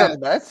home of the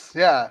Mets.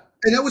 Yeah.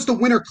 And that was the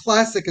Winter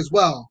Classic as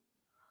well.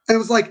 And it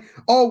was like,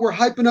 oh, we're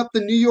hyping up the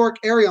New York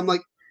area. I'm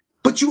like,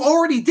 but you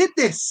already did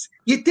this.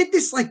 You did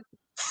this like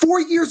 4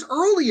 years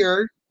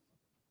earlier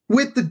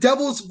with the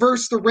Devils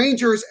versus the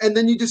Rangers, and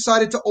then you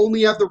decided to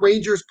only have the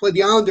Rangers play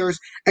the Islanders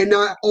and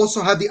not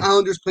also have the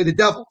Islanders play the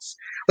Devils.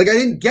 Like, I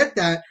didn't get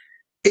that.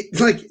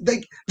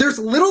 There's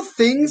little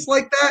things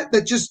like that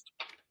just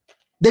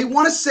they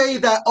want to say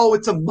that, oh,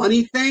 it's a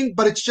money thing,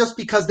 but it's just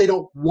because they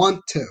don't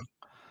want to.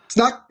 It's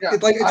not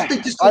they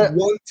just don't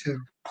want to.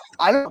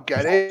 I don't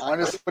get it.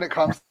 Honestly, when it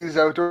comes to these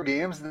outdoor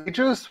games, they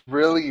just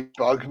really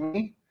bug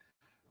me.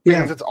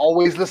 Because it's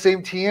always the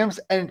same teams.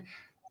 And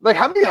like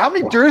how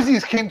many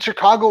jerseys can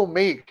Chicago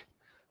make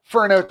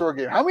for an outdoor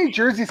game? How many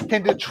jerseys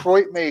can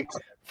Detroit make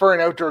for an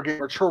outdoor game?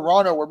 Or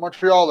Toronto or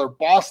Montreal or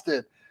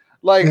Boston?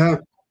 Like,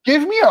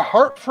 give me a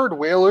Hartford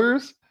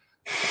Whalers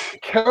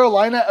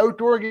Carolina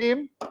outdoor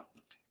game.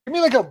 Give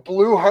me like a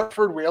blue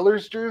Hartford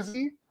Whalers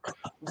jersey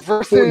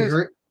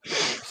versus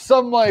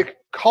some like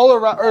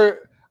Colorado,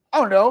 or I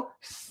don't know.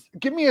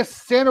 Give me a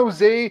San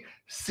Jose,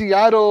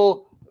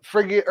 Seattle,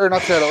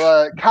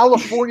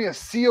 California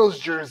Seals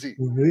jersey.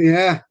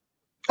 Yeah.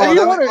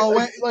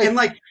 And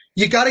like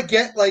you got to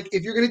get like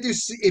if you're gonna do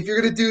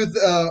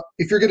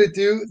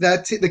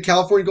the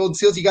California Golden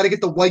Seals, you got to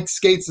get the white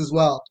skates as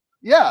well.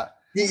 Yeah.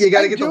 You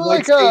got to get the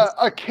white skates.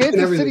 A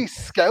Kansas City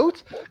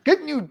Scout.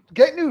 Get New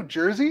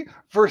Jersey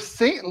versus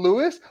St.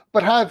 Louis,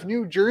 but have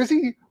New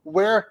Jersey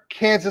wear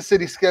Kansas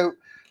City Scout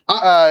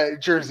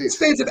jerseys.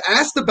 Fans have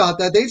asked about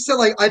that. They've said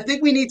like, I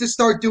think we need to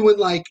start doing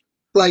like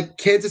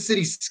Kansas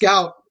City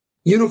Scout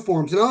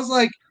uniforms. And I was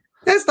like,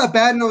 that's not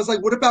bad. And I was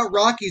like, what about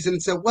Rockies? And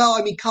it said, well,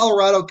 I mean,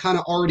 Colorado kind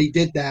of already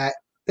did that.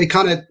 They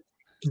kind of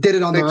did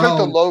it on their own. They took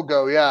the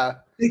logo, yeah.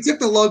 They took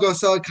the logo,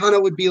 so it kind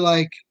of would be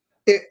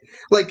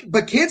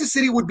but Kansas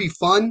City would be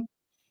fun.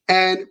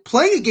 And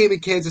playing a game in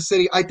Kansas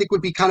City, I think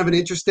would be kind of an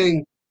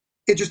interesting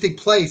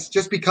place,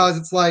 just because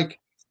it's like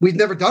we've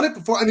never done it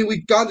before. I mean,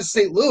 we've gone to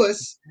St.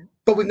 Louis,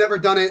 but we've never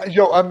done it.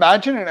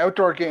 Imagine an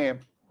outdoor game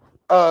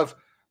of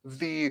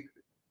the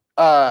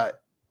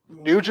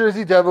New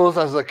Jersey Devils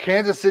as the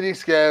Kansas City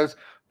Scouts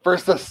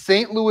versus the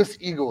St. Louis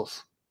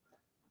Eagles.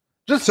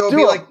 So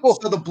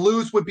the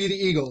Blues would be the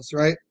Eagles,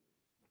 right?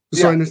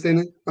 So I understand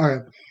it? All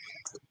right.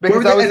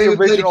 Because that was the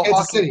original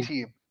hockey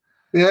team.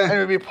 Yeah. And it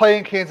would be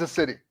playing Kansas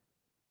City.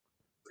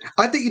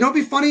 I think, it'd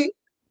be funny.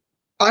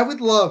 I would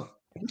love,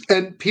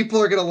 and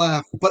people are going to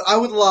laugh, but I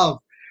would love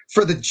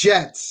for the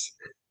Jets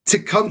to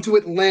come to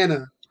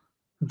Atlanta,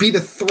 be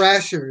the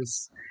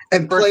Thrashers,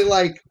 and play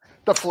like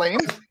the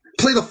Flames?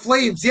 Play the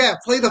Flames, yeah.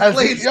 Play the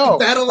Flames. The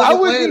Battle of Atlanta. That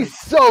would be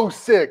so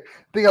sick.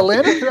 The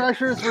Atlanta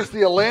Thrashers versus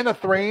the Atlanta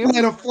Flames.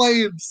 Atlanta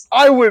Flames.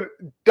 I would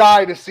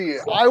die to see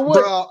it. I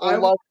would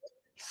love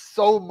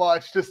so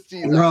much to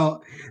see that.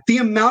 Bro, the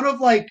amount of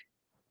I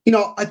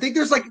think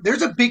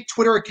there's a big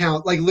Twitter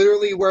account, like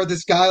literally where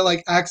this guy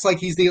like acts like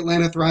he's the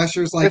Atlanta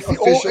Thrashers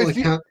official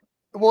account.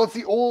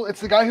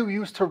 It's the guy who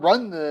used to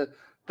run the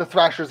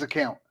Thrashers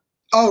account.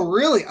 Oh,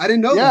 really? I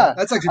didn't know that.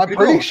 That's actually pretty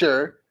cool. I'm pretty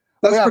sure.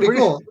 That's pretty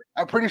cool.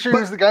 I'm pretty sure he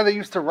was the guy that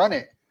used to run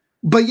it.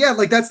 But yeah,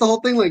 like that's the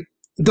whole thing. Like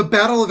the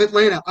Battle of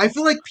Atlanta. I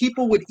feel like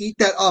people would eat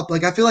that up.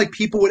 Like I feel like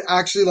people would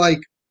actually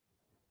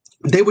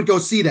they would go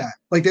see that.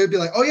 Like they would be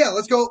like, oh yeah,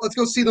 let's go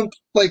see them.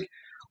 Like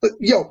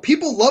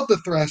people love the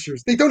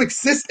Thrashers. They don't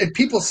exist, and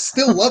people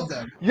still love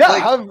them. Yeah,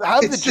 Like, have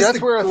the it's just Jets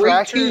a wear a great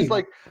Thrashers team.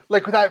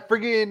 like with that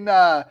friggin'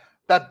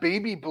 that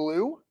baby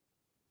blue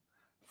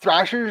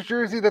Thrashers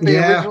jersey that they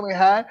Yeah. originally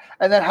had,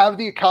 and then have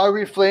the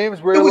Calgary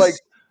Flames wear It was- like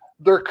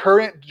their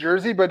current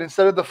jersey, but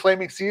instead of the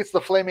flaming C, it's the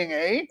flaming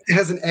A. It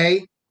has an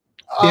A.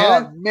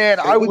 Oh man,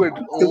 I would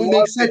It would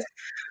love make sense. it.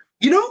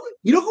 You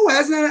know who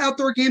hasn't had an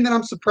outdoor game that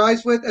I'm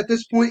surprised with at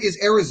this point is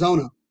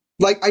Arizona.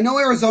 Like, I know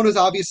Arizona's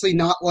obviously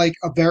not like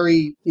a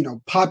very,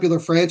 popular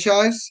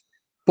franchise,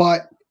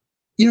 but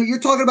you're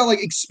talking about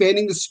like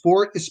expanding the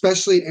sport,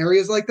 especially in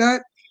areas like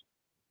that.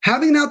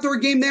 Having an outdoor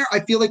game there,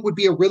 I feel like would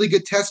be a really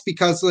good test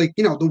because like,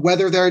 the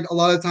weather there a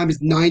lot of the time is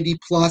 90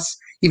 plus,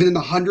 even in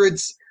the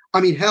hundreds.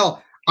 I mean,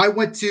 hell, I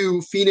went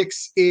to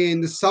Phoenix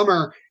in the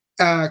summer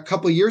a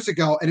couple of years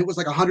ago and it was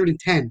like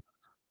 110.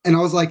 And I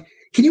was like,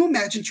 can you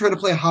imagine trying to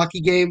play a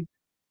hockey game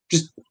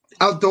just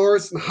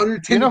outdoors in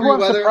 110 You know who degree I'm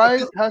weather?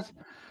 surprised has?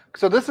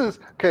 So this is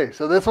okay.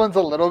 So this one's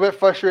a little bit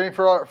frustrating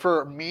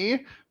for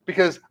me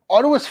because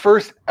Ottawa's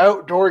first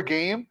outdoor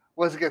game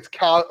was against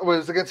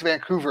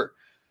Vancouver,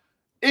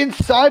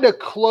 inside a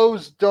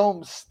closed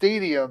dome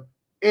stadium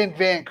in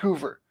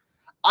Vancouver.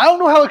 I don't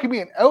know how it can be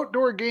an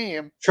outdoor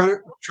game.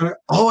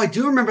 Oh, I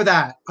do remember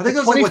that. I think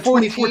that was like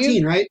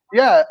 2014, right?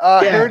 Yeah,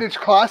 Yeah. Heritage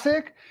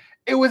Classic.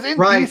 It was in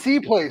Right.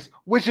 BC Place,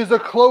 which is a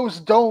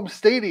closed dome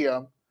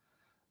stadium.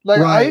 Like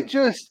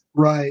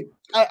Right.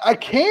 I I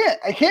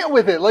can't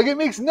with it. Like it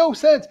makes no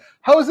sense.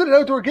 How is it an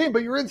outdoor game,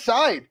 but you're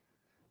inside?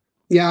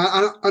 Yeah,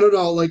 I don't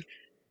know. Like,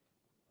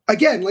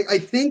 again, like I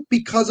think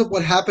because of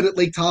what happened at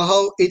Lake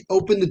Tahoe, it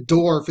opened the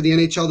door for the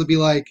NHL to be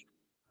like,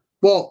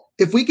 well,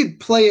 if we could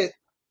play it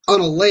on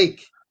a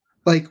lake,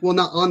 like, well,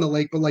 not on the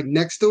lake, but like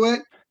next to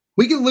it,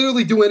 we can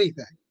literally do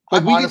anything.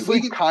 Like, I'm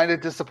honestly kind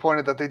of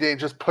disappointed that they didn't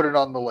just put it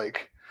on the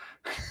lake.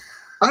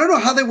 I don't know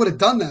how they would have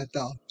done that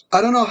though.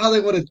 I don't know how they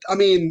would have. I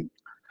mean,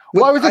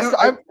 Well,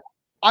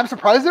 I'm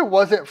surprised it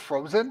wasn't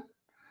frozen.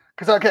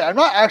 Because okay, I'm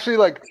not actually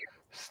like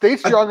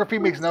state's geography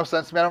makes no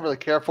sense to me. I don't really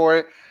care for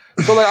it.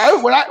 So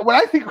like when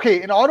I think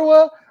okay in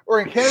Ottawa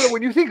or in Canada,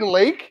 when you think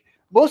lake,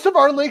 most of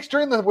our lakes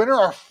during the winter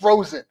are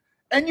frozen,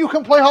 and you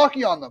can play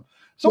hockey on them.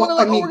 So when they're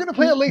like, we're going to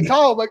play at Lake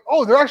Tahoe, I'm like,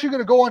 oh, they're actually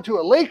going to go onto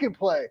a lake and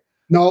play.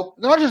 No,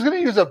 they're not just going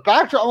to use a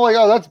backdrop. I'm like,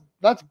 oh,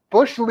 that's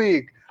Bush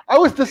League. I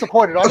was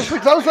disappointed, honestly,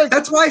 because I was like,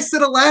 that's why I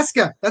said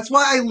Alaska. That's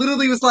why I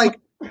literally was like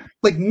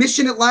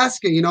Mission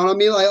Alaska. You know what I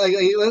mean? Like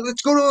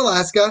let's go to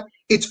Alaska.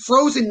 It's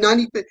frozen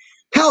 90.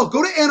 Hell,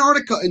 go to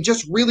Antarctica and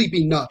just really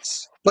be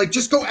nuts. Like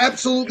just go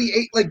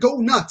absolutely go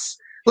nuts.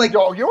 Like,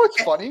 yo, you know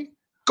what's funny?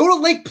 Go to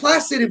Lake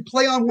Placid and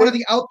play on one of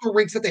the outdoor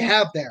rinks that they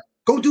have there.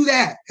 Go do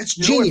that. That's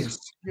genius.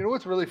 You know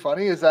what's really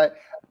funny is that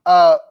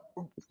I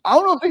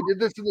don't know if they did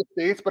this in the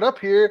States, but up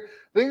here,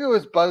 I think it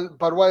was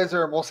Budweiser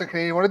or Molson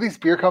Canadian, one of these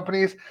beer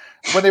companies,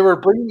 when they were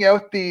bringing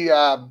out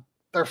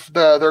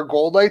their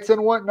gold lights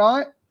and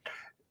whatnot,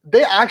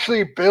 they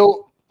actually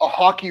built a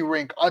hockey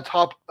rink on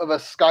top of a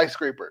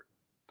skyscraper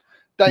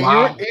that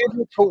you're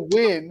able to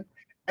win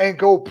and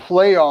go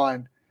play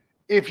on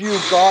if you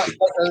got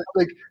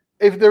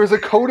if there was a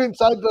code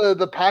inside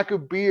the pack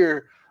of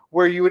beer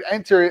where you would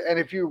enter it, and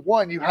if you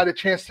won, you had a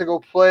chance to go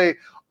play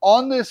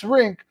on this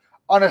rink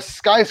on a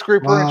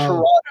skyscraper in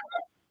Toronto.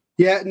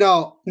 Yeah,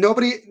 no,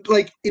 nobody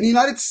like in the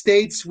United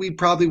States, we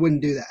probably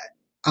wouldn't do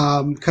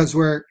that because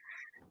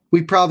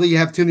we probably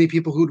have too many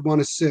people who'd want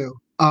to sue.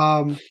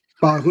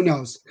 But who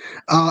knows?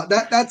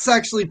 That's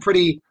actually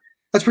pretty.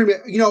 That's pretty.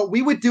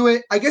 We would do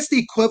it. I guess the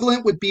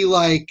equivalent would be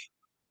like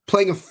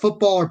playing a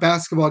football or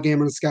basketball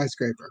game on a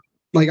skyscraper.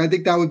 Like I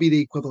think that would be the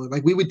equivalent.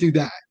 Like we would do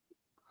that.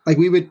 Like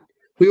we would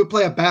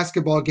play a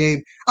basketball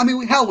game. I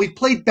mean, hell, we've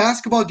played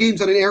basketball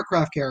games on an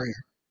aircraft carrier.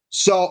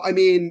 So I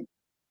mean,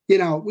 we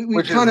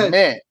kind of.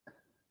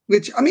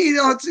 Which I mean,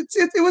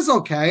 it was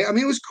okay. I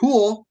mean, it was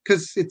cool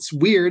because it's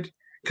weird.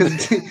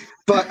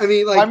 But I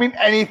mean,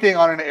 anything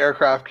on an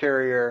aircraft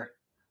carrier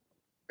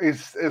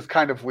is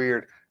kind of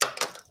weird.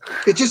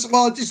 It just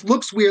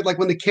looks weird, like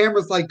when the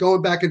camera's like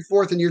going back and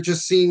forth, and you're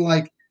just seeing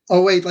like,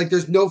 oh wait, like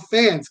there's no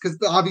fans because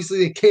obviously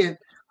they can't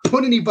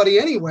put anybody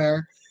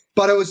anywhere.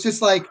 But it was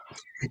just like,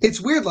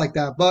 it's weird like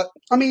that. But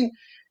I mean,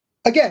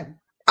 again,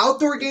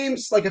 outdoor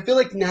games, like I feel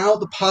like now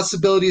the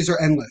possibilities are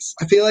endless.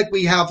 I feel like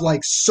we have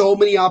like so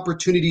many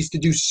opportunities to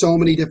do so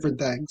many different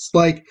things.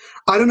 Like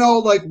I don't know,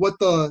 like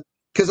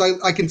because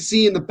I can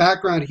see in the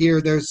background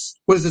here. There's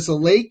what is this? A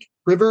lake,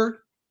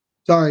 river?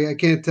 Sorry, I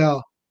can't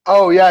tell.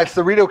 Oh yeah, it's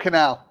the Rideau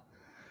Canal.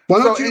 Why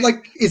don't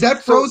is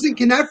that frozen?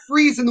 Can that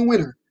freeze in the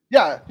winter?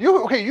 Yeah,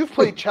 you've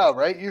played Chow,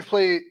 right? You've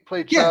played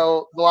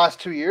Chow the last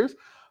 2 years.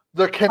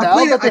 The canal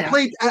I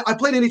played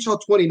NHL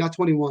 20, not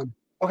 21.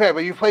 Okay, but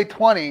you played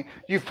 20.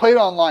 You've played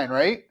online,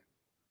 right?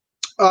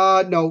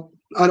 No,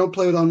 I don't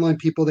play with online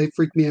people. They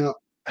freak me out.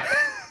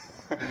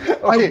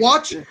 Okay.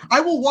 I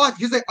will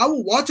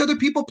watch other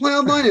people play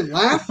online and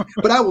laugh,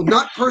 but I will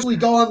not personally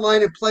go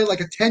online and play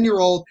like a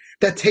 10-year-old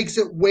that takes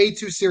it way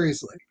too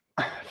seriously.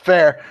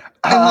 Fair.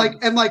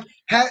 And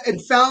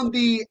found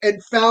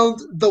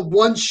the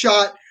one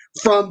shot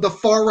from the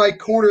far right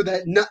corner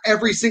that not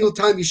every single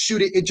time you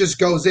shoot it, it just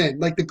goes in,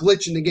 like the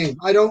glitch in the game.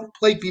 I don't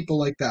play people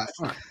like that.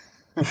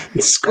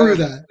 Screw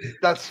that.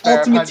 That's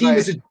fair.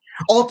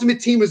 Ultimate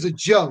Team is a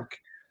joke.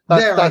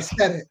 I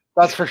said it.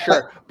 That's for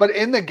sure. But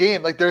in the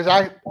game, like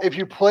if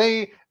you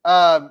play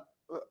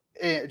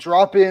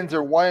drop-ins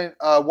or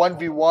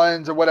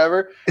 1v1s or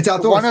whatever, it's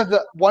outdoors.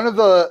 One of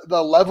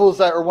the levels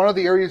one of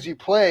the areas you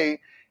play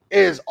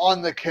is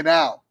on the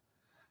canal.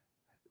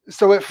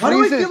 So it freezes.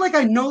 Why do I feel like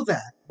I know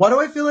that? Why do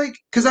I feel like?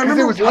 Because I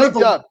remember it was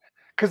hyped up.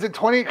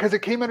 Because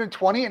it came out in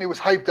 20 and it was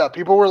hyped up.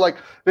 People were like,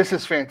 "This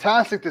is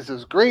fantastic. This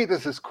is great.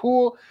 This is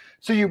cool."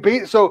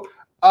 So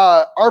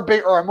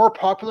our more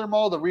popular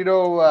mall, the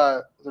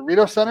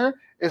Rideau Center,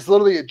 is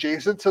literally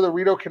adjacent to the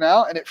Rideau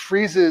Canal, and it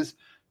freezes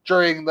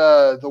during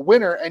the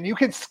winter, and you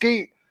can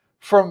skate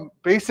from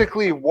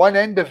basically one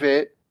end of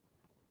it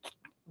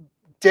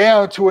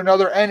down to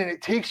another end, and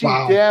it takes you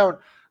down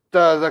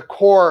the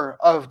core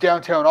of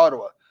downtown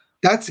Ottawa.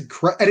 That's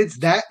incredible.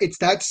 And it's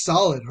that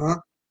solid, huh?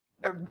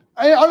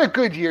 On a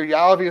good year, yeah.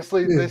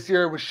 Obviously, this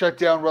year it was shut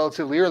down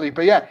relatively early,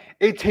 but yeah,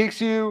 it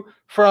takes you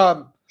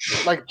from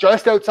like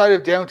just outside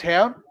of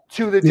downtown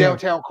to the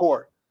downtown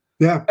core.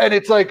 Yeah, and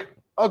it's like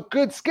a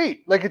good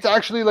skate. Like it's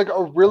actually like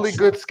a really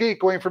good skate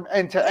going from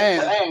end to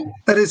end.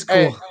 That is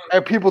cool,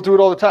 and people do it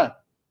all the time.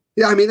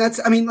 Yeah,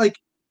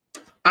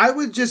 I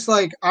would just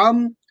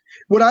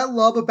what I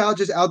love about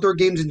just outdoor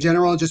games in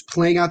general and just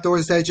playing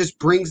outdoors is that it just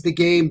brings the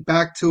game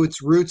back to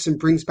its roots and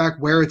brings back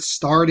where it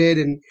started.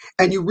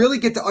 And you really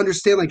get to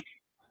understand, like,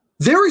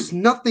 there is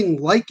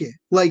nothing like it.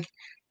 Like,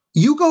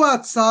 you go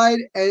outside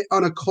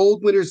on a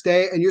cold winter's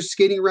day and you're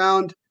skating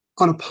around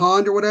on a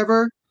pond or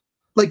whatever,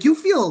 like, you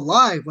feel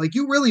alive. Like,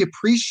 you really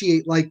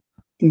appreciate, like,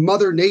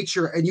 Mother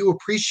Nature and you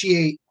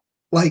appreciate,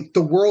 like,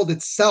 the world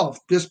itself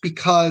just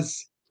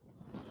because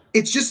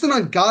it's just an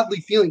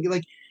ungodly feeling.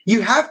 Like, you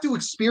have to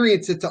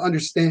experience it to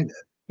understand it.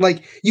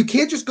 Like, you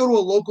can't just go to a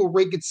local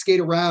rink and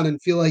skate around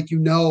and feel like you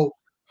know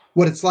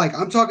what it's like.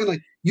 I'm talking like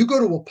you go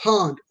to a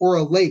pond or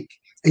a lake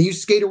and you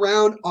skate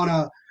around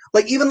on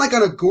even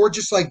on a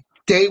gorgeous like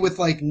day with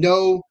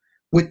no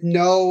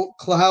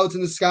clouds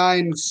in the sky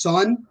and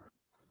sun.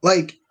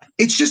 Like,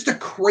 it's just a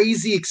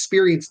crazy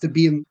experience to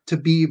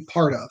be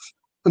part of.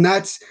 And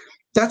that's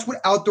what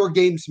outdoor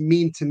games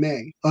mean to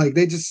me. Like,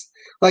 they just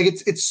like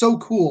it's so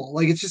cool.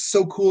 Like, it's just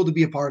so cool to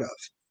be a part of,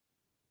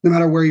 no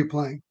matter where you're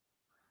playing.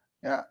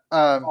 Yeah.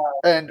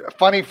 And a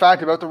funny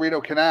fact about the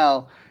Rideau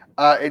Canal,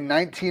 in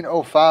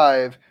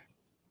 1905,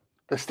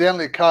 the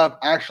Stanley Cup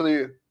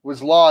actually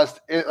was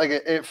lost.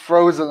 It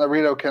froze in the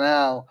Rideau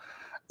Canal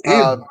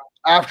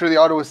after the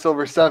Ottawa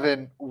Silver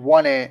Seven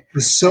won it.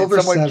 The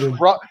Silver Seven.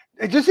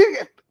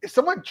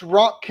 Someone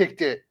drop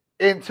kicked it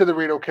into the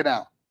Rideau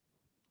Canal.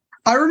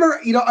 I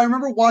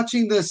remember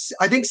watching this.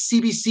 I think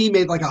CBC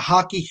made like a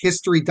hockey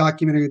history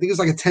documentary. I think it was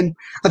like I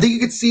think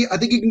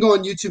you can go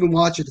on YouTube and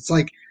watch it. It's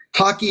like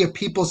Hockey, A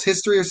People's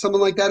History or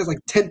something like that. It's like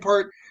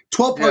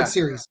 12-part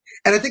series.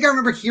 And I think I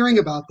remember hearing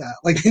about that.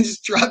 Like, they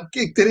just drop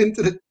kicked it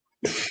into the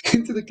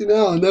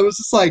canal. And that was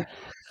just like,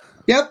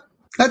 yep,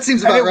 that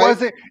seems about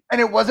right.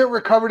 It wasn't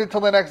recovered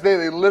until the next day.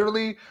 They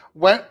literally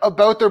went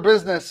about their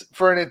business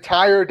for an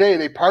entire day.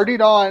 They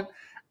partied on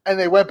and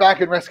they went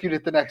back and rescued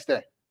it the next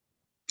day.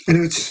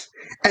 And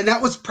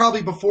that was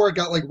probably before it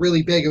got like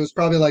really big. It was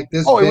probably like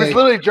this. Oh, big. It was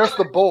literally just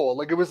the bowl.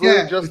 Like, it was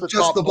literally just the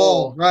top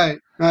bowl. Right.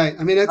 I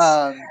mean,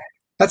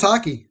 that's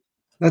hockey.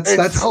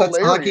 That's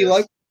hockey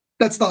life.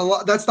 That's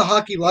the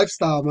hockey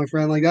lifestyle, my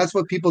friend. Like, that's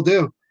what people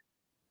do.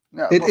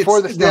 Yeah,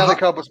 before the Stanley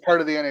Cup was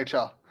part of the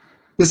NHL.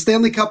 The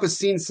Stanley Cup has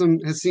seen some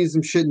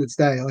shit in its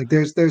day. Like,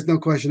 there's no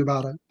question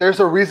about it.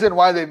 There's a reason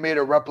why they made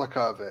a replica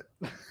of it.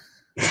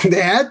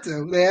 They had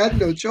to. They had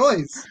no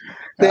choice.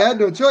 They had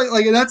no choice.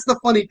 Like, and that's the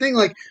funny thing.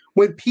 Like,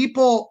 when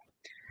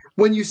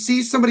you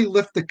see somebody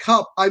lift the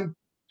cup, I'm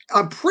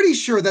pretty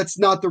sure that's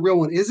not the real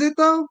one. Is it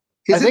though?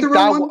 Is it the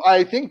real one?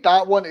 I think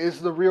that one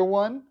is the real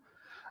one.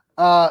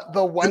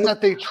 The one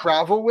that they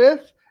travel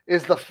with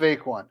is the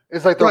fake one.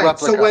 It's like the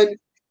replica.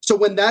 So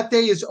when that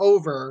day is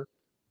over,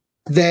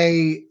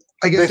 they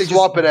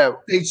swap it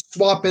out. They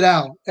swap it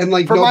out, and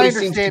like, from my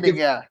understanding,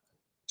 yeah.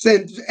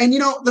 And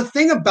the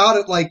thing about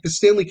it, like the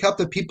Stanley Cup,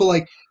 that people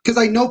like, because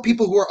I know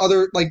people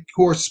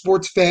who are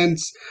sports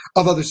fans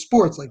of other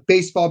sports like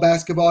baseball,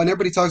 basketball, and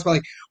everybody talks about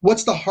like,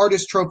 what's the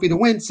hardest trophy to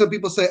win? Some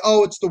people say,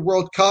 oh, it's the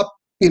World Cup,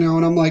 and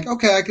I'm like,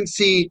 okay, I can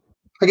see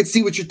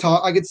what you're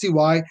talking. I can see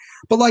why,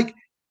 but like,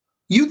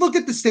 you look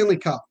at the Stanley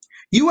Cup,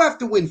 you have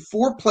to win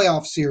 4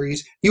 playoff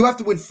series, you have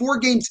to win 4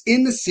 games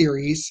in the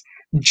series,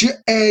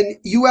 and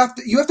you have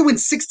to win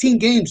 16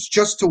 games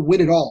just to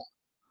win it all.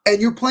 And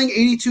you're playing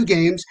 82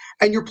 games,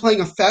 and you're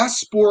playing a fast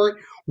sport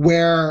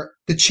where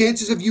the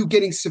chances of you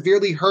getting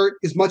severely hurt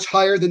is much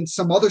higher than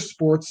some other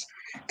sports.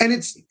 And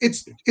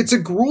it's a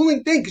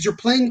grueling thing because you're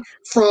playing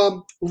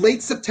from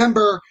late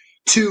September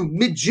to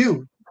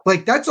mid-June.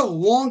 Like, that's a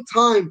long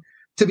time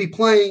to be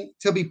playing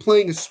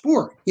a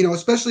sport,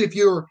 especially if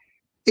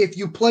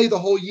you play the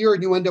whole year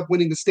and you end up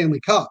winning the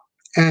Stanley Cup.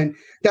 And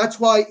that's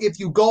why if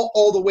you go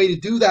all the way to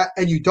do that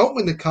and you don't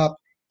win the cup,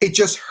 it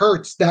just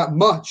hurts that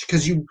much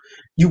because you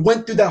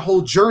went through that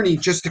whole journey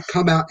just to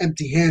come out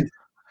empty-handed.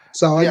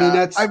 So I mean,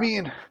 that's I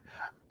mean,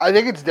 I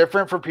think it's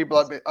different for people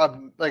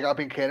up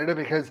in Canada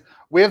because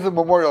we have the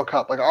Memorial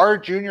Cup. Like our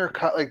junior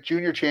cup, like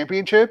junior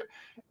championship,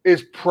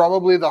 is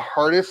probably the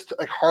hardest,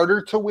 like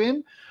harder to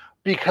win,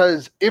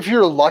 because if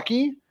you're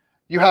lucky,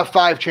 you have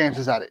 5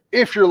 chances at it.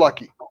 If you're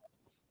lucky,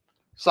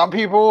 some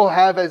people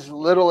have as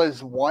little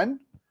as 1,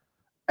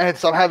 and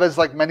some have as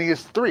like many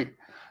as 3.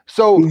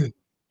 So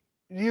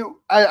you,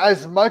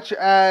 as much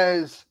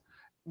as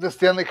the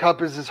Stanley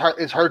Cup is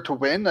hard to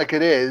win, like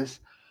it is,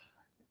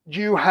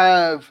 you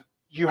have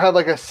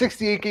like a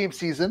 68 game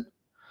season.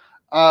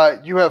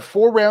 You have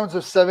 4 rounds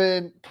of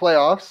 7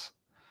 playoffs,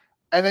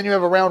 and then you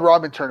have a round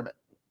robin tournament.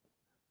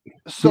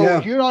 So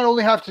you not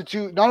only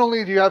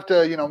do you have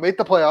to make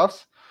the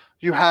playoffs,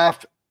 you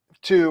have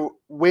to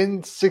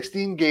win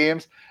 16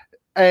 games,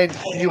 and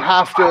you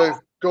have to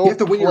go. You have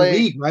to win your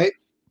league, right?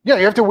 Yeah,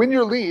 you have to win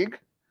your league,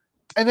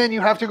 and then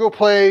you have to go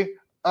play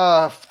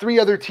 3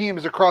 other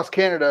teams across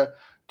Canada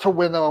to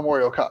win the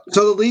Memorial Cup.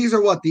 So the leagues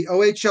are what? The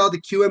OHL,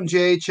 the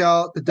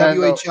QMJHL, the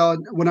WHL.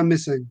 What I'm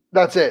missing?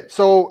 That's it.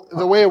 So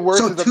the way it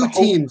works is that 2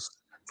 teams.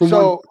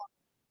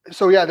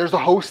 So yeah, there's a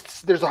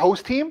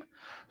host team.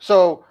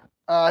 So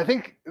I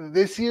think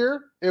this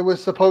year it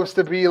was supposed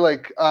to be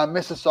like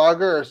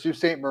Mississauga or Sault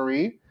Ste.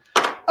 Marie.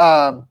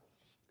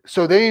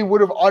 So they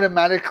would have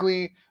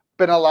automatically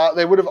been allowed.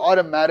 They would have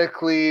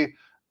automatically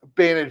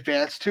been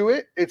advanced to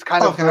it. It's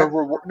kind of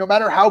no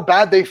matter how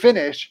bad they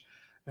finish,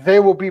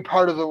 they will be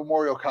part of the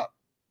Memorial Cup.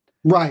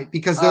 Right,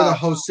 because they're the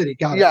host city.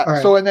 Got it. Yeah.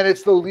 Right. So and then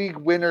it's the league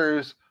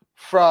winners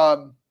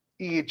from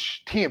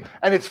each team,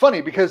 and it's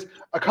funny because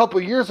a couple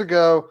of years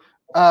ago,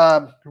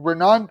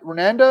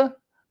 Renanda,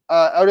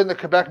 out in the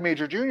Quebec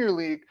Major Junior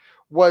League,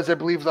 was, I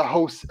believe, the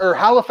host, or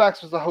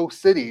Halifax was the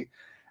host city,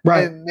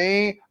 right? And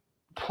they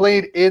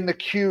played in the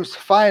Q's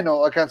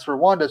final against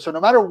Rwanda. So no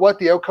matter what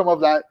the outcome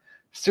of that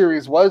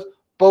series was,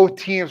 both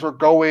teams were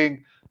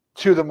going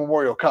to the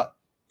Memorial Cup.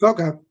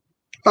 Okay.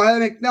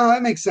 That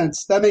makes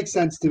sense. That makes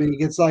sense to me.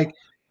 It's like,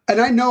 and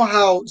I know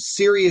how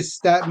serious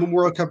that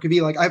Memorial Cup can be.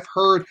 Like I've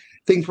heard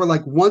things where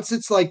like once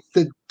it's like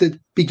the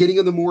beginning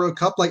of the Memorial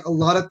Cup, like a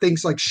lot of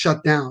things like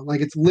shut down.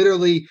 Like it's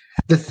literally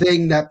the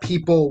thing that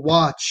people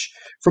watch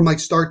from like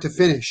start to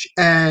finish.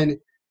 And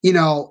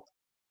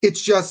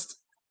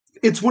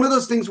it's one of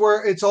those things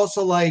where it's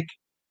also like,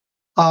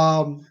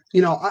 I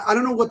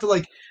don't know what to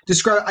like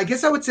describe. I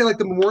guess I would say like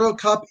the Memorial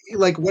Cup,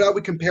 like what I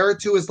would compare it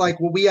to is like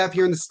what we have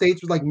here in the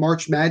States with like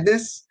March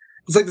Madness.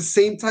 It's like the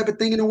same type of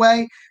thing in a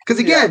way. Because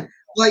again,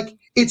 like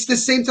it's the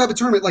same type of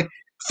tournament. Like,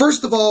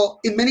 first of all,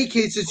 in many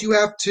cases, you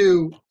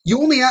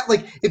only have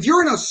like if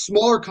you're in a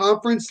smaller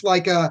conference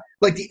like the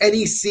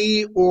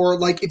NEC or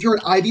like if you're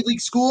an Ivy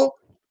League school,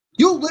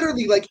 you'll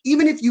literally like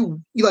even if you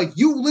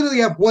literally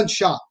have one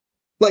shot.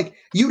 Like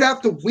you'd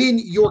have to win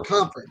your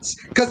conference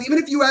because even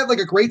if you had like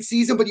a great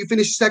season but you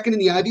finish second in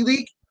the Ivy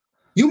League,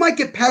 you might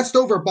get passed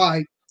over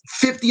by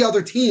 50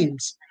 other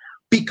teams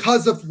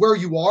because of where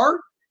you are,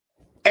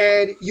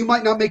 and you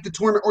might not make the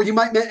tournament, or you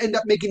might end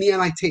up making the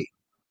NIT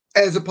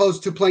as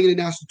opposed to playing in a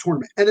national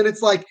tournament. And then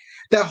it's like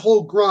that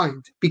whole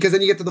grind because then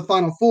you get to the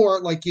Final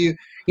Four, like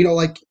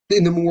like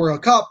in the Memorial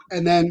Cup,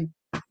 and then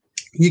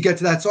you get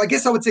to that. So I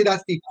guess I would say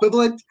that's the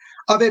equivalent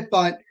of it,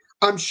 but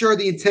I'm sure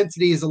the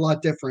intensity is a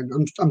lot different.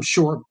 I'm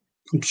sure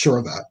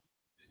of that.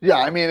 Yeah,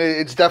 I mean,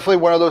 it's definitely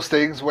one of those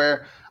things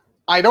where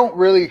I don't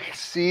really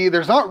see.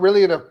 There's not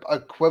really an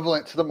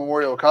equivalent to the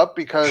Memorial Cup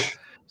because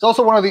it's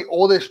also one of the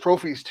oldest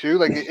trophies too.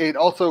 Like it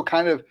also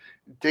kind of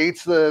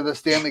dates the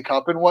Stanley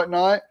Cup and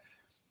whatnot.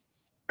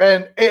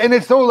 And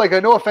it's no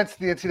offense to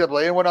the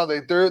NCAA and whatnot.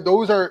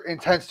 Those are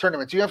intense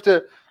tournaments. You have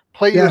to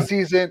play your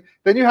season,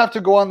 then you have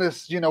to go on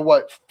this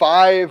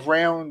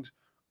 5-round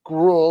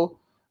gruel.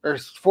 Or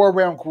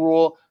 4-round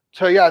gruel.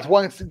 So it's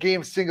one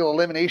game single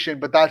elimination,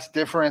 but that's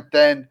different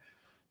than,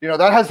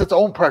 that has its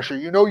own pressure.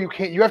 You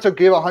have to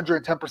give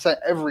 110%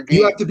 every game.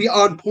 You have to be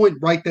on point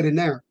right then and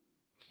there.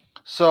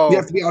 So you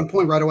have to be on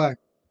point right away.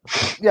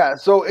 Yeah.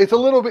 So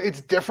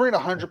it's different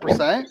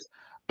 100%.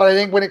 But I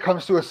think when it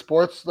comes to a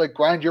sports like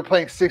grind, you're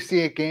playing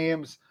 68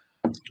 games.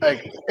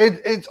 Like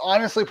it's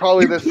honestly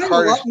probably this hardest.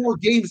 A lot more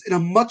games in a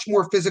much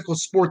more physical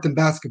sport than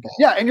basketball.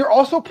 Yeah, and you're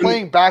also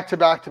playing back to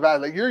back to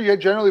back. Like you're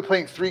generally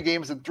playing 3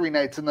 games in 3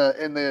 nights in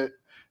the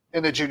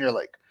junior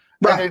league,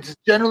 right? And it's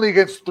generally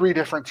against 3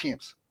 different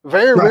teams.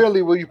 Very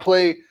rarely will you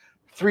play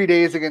 3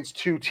 days against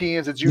 2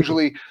 teams. It's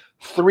usually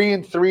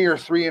 3-3 or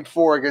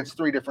 3-4 against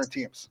 3 different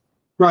teams.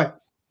 Right.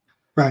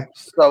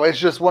 So it's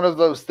just one of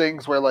those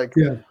things where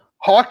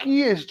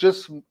hockey is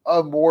just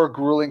a more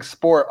grueling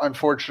sport,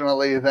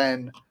 unfortunately,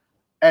 than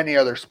any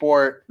other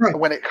sport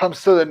when it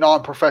comes to the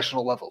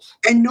non-professional levels.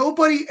 And no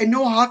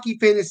hockey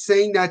fan is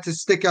saying that to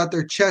stick out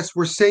their chest.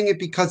 We're saying it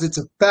because it's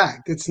a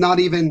fact. It's not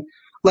even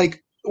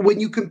like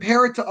when you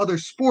compare it to other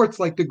sports,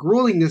 like the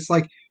gruelingness,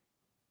 like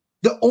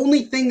the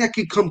only thing that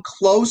could come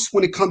close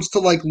when it comes to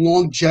like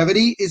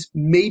longevity is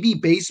maybe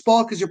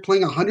baseball because you're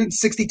playing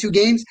 162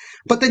 games.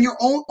 But then you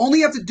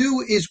only have to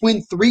do is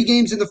win 3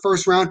 games in the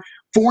first round,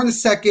 4 in the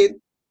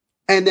second,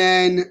 and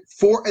then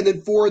four in the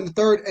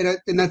third,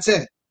 and that's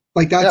it.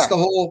 Like that's the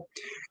whole.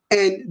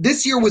 And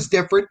this year was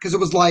different because it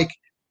was like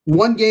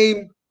 1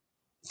 game,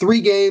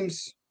 3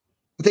 games,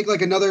 I think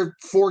like another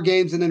 4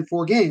 games, and then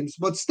 4 games.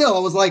 But still,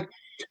 it was like,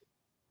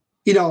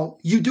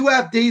 you do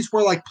have days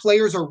where like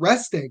players are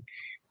resting.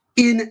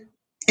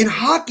 In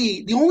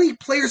hockey, the only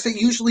players that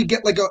usually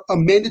get like a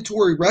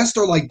mandatory rest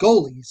are like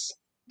goalies.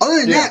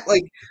 Other than that,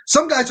 like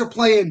some guys are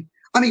playing.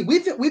 I mean,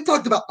 we've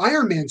talked about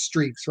Iron Man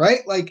streaks, right?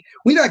 Like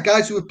we got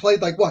guys who have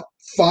played like what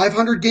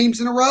 500 games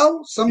in a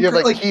row. You have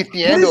like Keith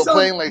Yandel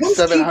playing like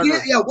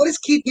 700. What is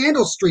Keith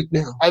Yandel's streak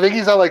now? I think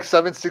he's on like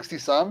 760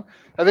 some.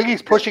 I think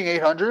he's pushing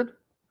 800.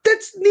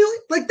 That's nearly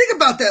think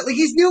about that. Like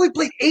he's nearly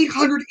played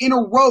 800 in a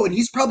row, and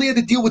he's probably had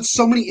to deal with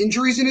so many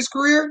injuries in his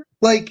career.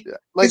 Like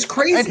it's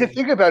crazy. And to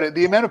think about it,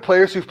 the amount of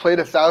players who've played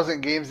 1,000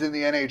 games in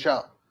the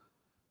NHL.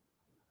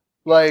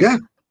 Like,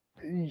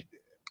 and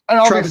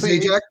obviously,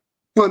 Travis Zajac.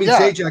 Well, I mean,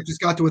 Zajac just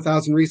got to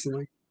 1,000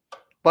 recently.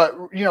 But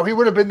he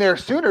would have been there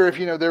sooner if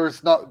there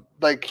was not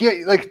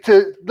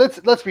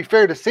let's be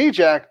fair to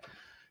Zajac,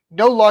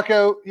 no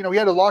lockout. He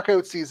had a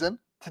lockout season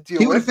to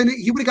deal with.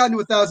 He would have gotten to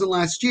 1,000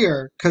 last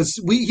year because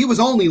he was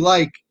only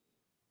like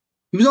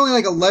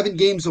 11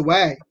 games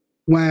away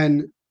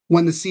when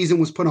the season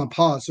was put on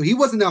pause. So he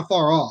wasn't that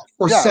far off.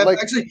 Or 7.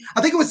 Actually,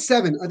 I think it was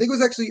 7. I think it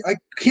was actually, I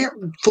can't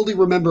fully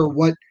remember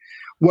what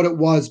it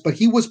was, but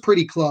he was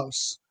pretty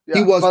close. Yeah,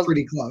 he was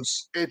pretty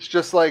close. It's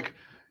just like,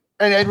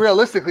 and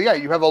realistically,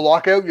 you have a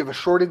lockout, you have a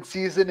shortened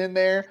season in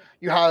there,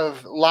 you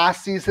have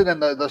last season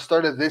and the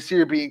start of this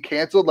year being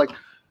canceled. Like,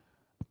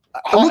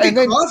 look at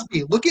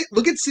Crosby. Look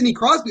at Sidney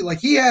Crosby. Like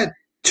he had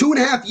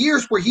 2.5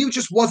 years where he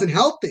just wasn't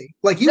healthy.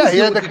 Like he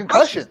had the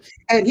concussion,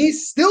 and he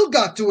still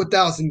got to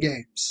 1,000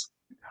 games.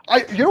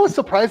 You know what's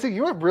surprising?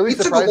 You know what really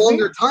surprising? It took a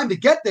longer time to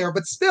get there,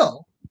 but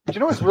still. Do you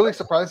know what's really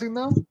surprising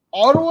though?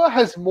 Ottawa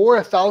has more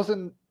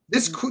 1,000.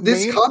 This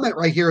comment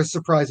right here is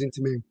surprising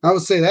to me. I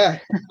would say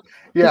that.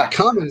 This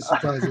comment is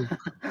surprising.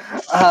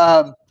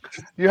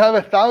 You have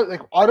 1,000.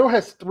 Like Ottawa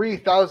has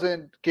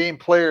 3,000 game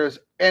players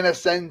in a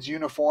Sens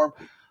uniform.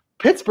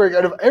 Pittsburgh,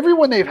 out of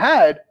everyone they've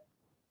had,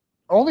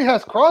 only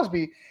has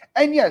Crosby.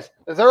 And yes,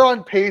 they're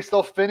on pace.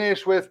 They'll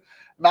finish with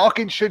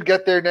Malkin should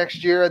get there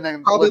next year, and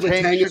then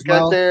Letang should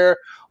get there.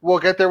 We'll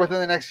get there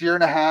within the next year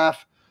and a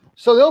half.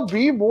 So there'll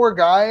be more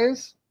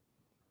guys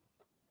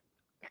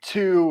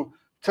to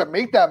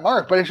make that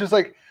mark. But it's just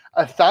like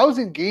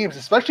 1,000 games,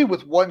 especially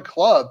with one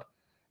club,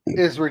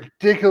 is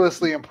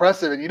ridiculously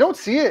impressive. And you don't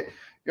see it.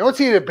 You don't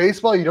see it in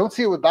baseball. You don't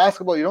see it with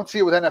basketball. You don't see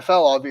it with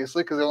NFL,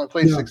 obviously, because they only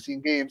play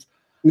 16 games.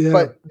 Yeah.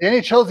 But the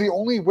NHL is the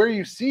only where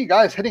you see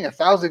guys hitting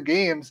 1,000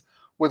 games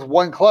with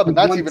one club, and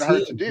that's even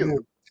hard to do.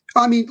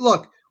 Yeah. I mean,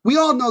 look, we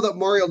all know that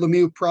Mario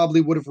Lemieux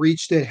probably would have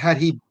reached it had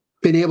he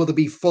been able to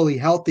be fully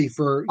healthy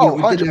for, he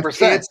didn't have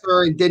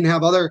cancer and didn't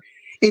have other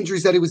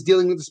injuries that he was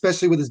dealing with,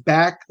 especially with his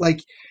back.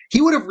 Like,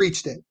 he would have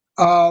reached it.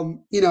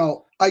 Wayne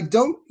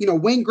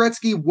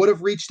Gretzky would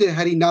have reached it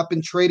had he not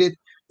been traded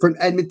from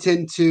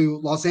Edmonton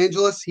to Los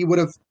Angeles. He would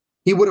have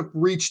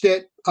reached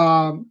it.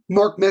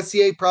 Mark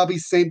Messier, probably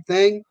same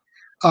thing.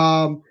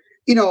 The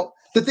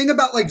thing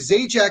about like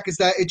Zajac is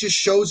that it just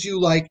shows you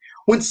like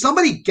when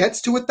somebody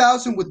gets to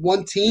 1,000 with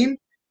one team,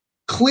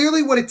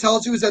 clearly what it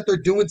tells you is that they're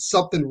doing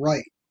something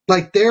right.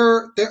 Like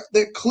they're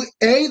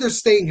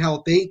staying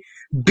healthy,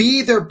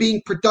 B, they're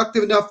being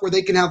productive enough where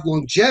they can have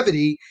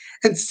longevity,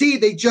 and C,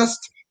 they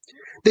just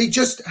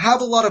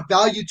have a lot of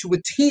value to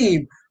a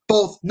team,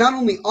 both not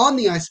only on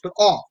the ice but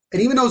off.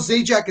 And even though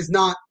Zajac is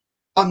not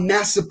a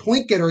massive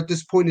point getter at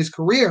this point in his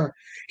career,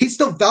 he's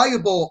still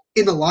valuable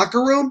in the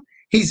locker room.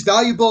 He's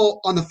valuable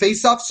on the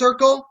faceoff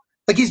circle.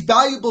 Like he's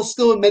valuable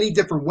still in many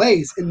different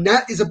ways. And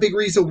that is a big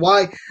reason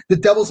why the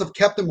Devils have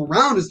kept him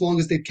around as long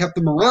as they've kept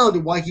him around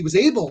and why he was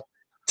able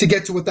to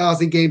get to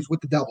 1,000 games with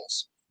the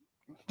Devils.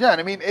 Yeah, and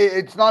I mean,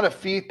 it's not a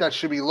feat that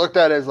should be looked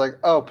at as like,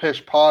 oh,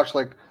 pish posh.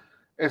 Like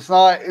it's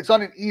not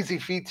an easy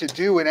feat to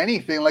do in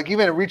anything. Like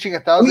even reaching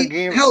 1,000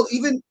 games. Hell,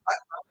 even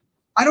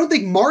I don't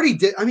think Marty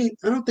did. I think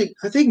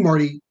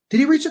Marty. Did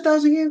he reach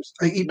 1,000 games?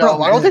 I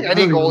don't think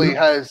any goalie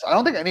has. I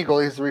don't think any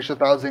goalie has reached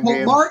 1,000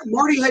 games.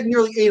 Marty had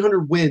nearly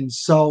 800 wins,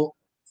 so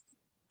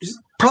he's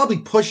probably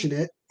pushing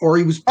it, or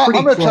he was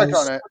pretty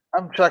close.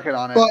 I'm checking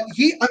on it. But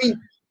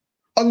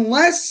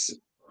unless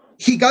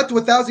he got to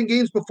 1,000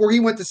 games before he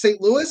went to St.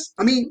 Louis,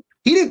 I mean,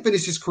 he didn't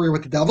finish his career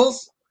with the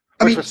Devils.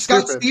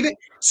 Scott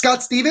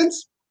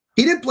Stevens,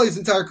 he didn't play his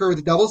entire career with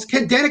the Devils.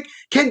 Ken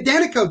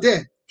Danico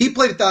did. He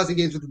played 1,000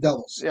 games with the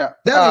Devils. Yeah.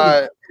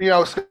 Scott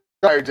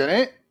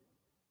didn't.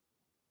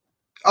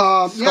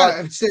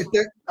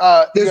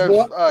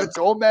 There's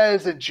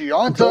Gomez and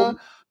Gionta.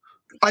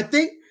 I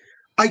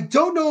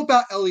don't know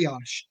about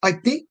Elias.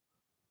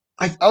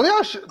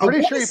 Elias,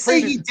 pretty sure he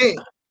played. He did.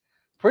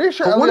 Pretty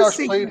sure Elias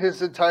played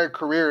his entire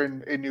career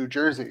in New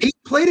Jersey. He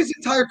played his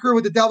entire career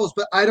with the Devils,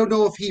 but I don't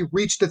know if he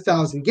reached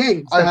 1,000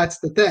 games. That's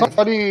the thing.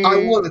 I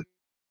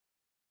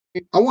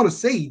want to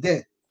say he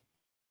did.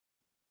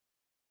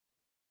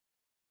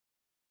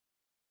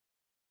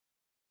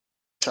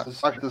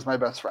 This is my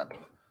best friend.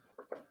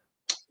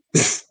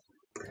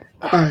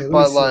 All right,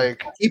 but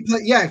like he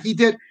played. Yeah, he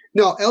did.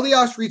 No,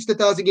 Elias reached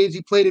 1,000 games.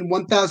 He played in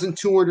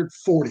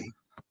 1,240,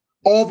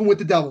 all of them with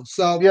the Devils.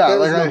 So yeah,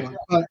 there's like no one.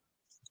 But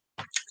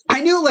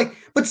I knew, like,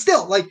 but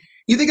still, like,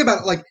 you think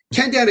about it, like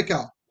Ken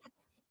Danico.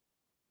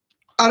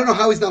 I don't know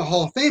how he's not a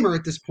Hall of Famer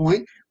at this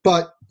point,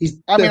 but he's.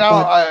 I mean,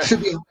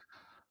 should be.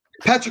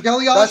 Patrick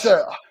Elias,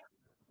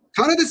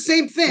 kind of the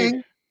same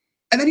thing,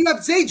 and then you have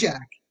Zajac,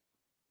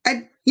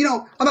 and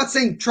I'm not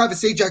saying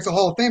Travis Zajak's a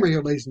Hall of Famer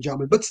here, ladies and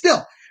gentlemen, but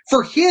still,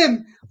 for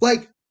him,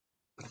 like,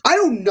 I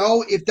don't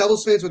know if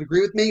Devils fans would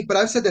agree with me, but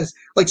I've said this,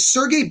 like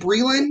Sergei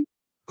Brylin,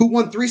 who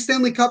won 3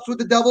 Stanley Cups with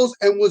the Devils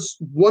and was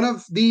one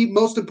of the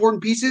most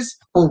important pieces,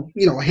 or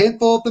a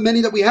handful of the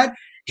many that we had,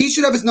 he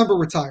should have his number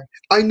retired.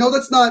 I know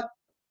that's not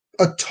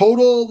a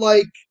total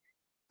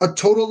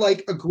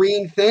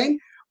agreeing thing,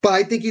 but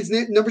I think his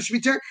number should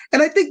be turned.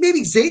 And I think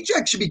maybe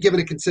Zajac should be given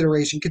a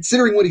consideration,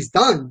 considering what he's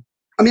done.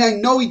 I mean, I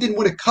know he didn't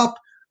win a cup.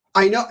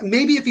 I know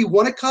maybe if he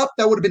won a cup,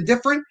 that would have been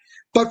different.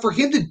 But for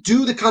him to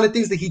do the kind of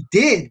things that he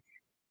did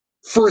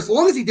for as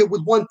long as he did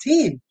with one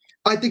team,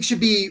 I think should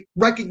be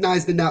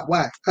recognized in that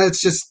way.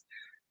 That's just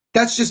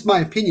my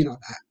opinion on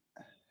that.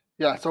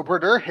 Yeah, so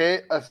Brodeur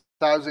hit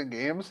 1,000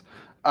 games.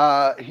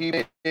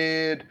 He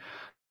did.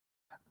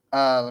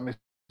 Let me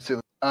see.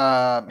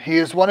 He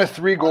is one of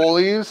 3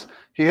 goalies.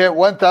 He hit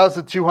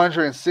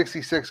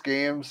 1,266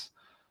 games.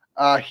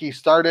 He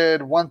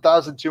started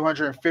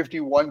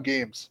 1,251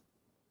 games.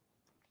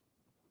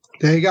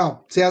 There you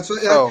go. See,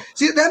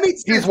 that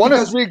makes sense. He's one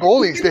of 3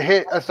 goalies to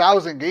hit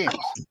 1,000 games.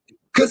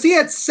 Because he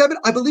had 7,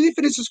 I believe he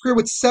finished his career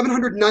with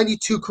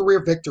 792 career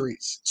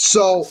victories.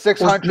 So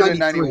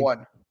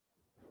 691.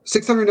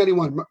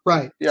 691,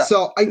 right. Yeah.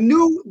 So I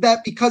knew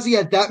that because he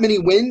had that many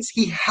wins,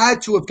 he had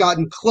to have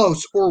gotten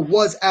close or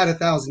was at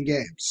 1,000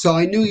 games. So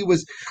I knew he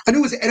was, and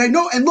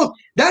look,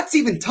 that's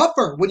even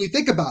tougher when you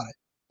think about it.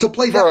 To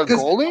play for that a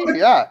goalie,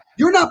 yeah.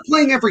 You're not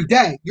playing every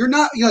day. You're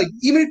not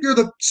even if you're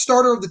the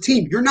starter of the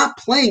team, you're not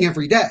playing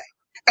every day.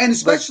 And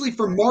especially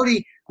for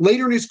Marty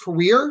later in his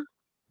career,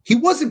 he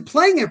wasn't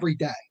playing every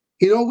day.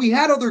 We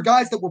had other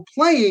guys that were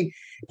playing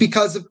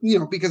because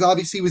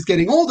obviously he was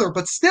getting older,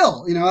 but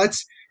still,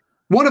 it's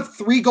one of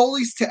 3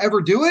 goalies to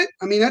ever do it.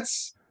 I mean,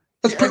 that's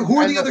pretty. Who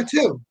are the other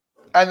 2?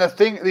 And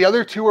the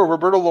other 2 are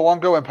Roberto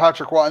Luongo and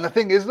Patrick Roy. And the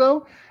thing is,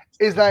 though,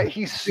 is that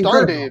he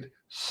started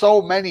so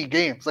many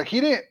games. Like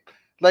he didn't.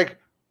 Like,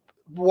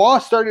 Waugh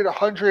started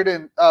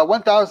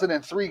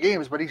 1,003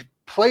 games, but he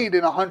played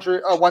in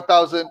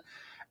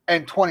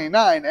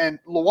 1,029. And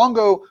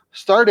Luongo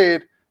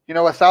started,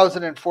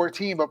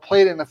 1,014, but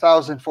played in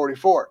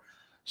 1,044.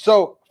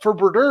 So for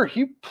Brodeur,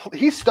 he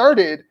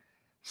started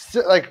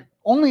he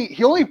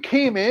only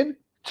came in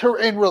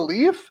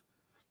relief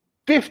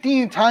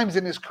 15 times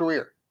in his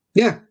career.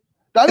 Yeah,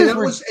 that is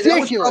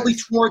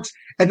ridiculous.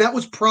 That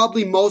was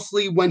probably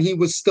mostly when he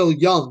was still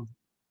young.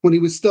 When he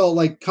was still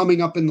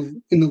coming up in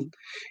the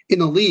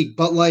league.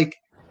 But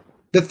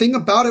the thing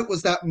about it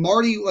was that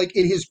Marty,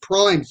 in his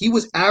prime, he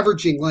was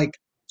averaging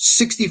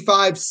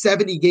 65,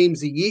 70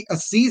 games a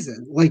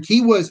season.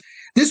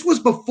 This was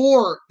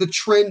before the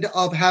trend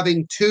of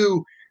having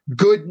 2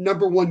 good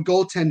number 1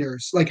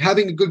 goaltenders,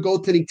 having a good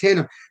goaltending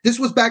tandem. This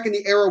was back in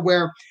the era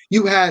where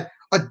you had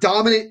a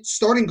dominant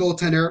starting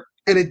goaltender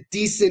and a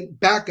decent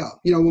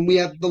backup. When we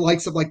had the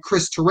likes of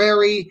Chris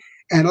Terreri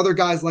and other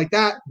guys like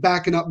that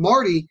backing up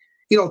Marty,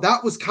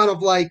 that was kind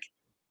of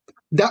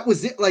that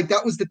was it.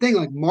 That was the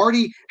thing.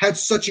 Marty had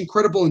such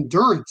incredible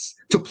endurance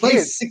to play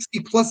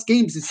 60+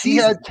 games a season. He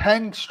had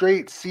 10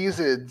 straight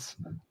seasons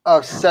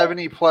of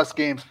 70+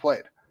 games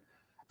played.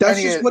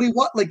 That's just what he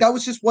was. That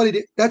was just what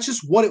it. That's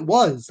just what it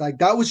was.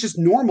 That was just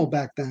normal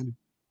back then.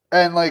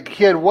 And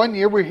he had 1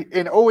 year where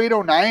in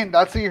 08-09,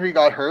 that's the year he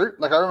got hurt.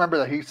 I remember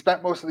that he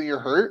spent most of the year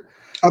hurt.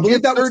 I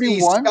believe that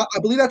 31. I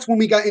believe that's when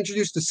we got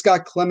introduced to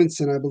Scott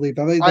Clemenson. I believe.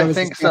 I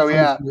think so.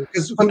 Yeah.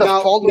 Because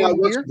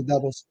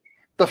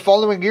the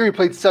following year, he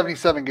played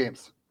 77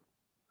 games.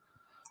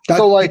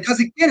 Because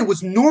again, it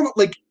was normal.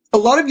 A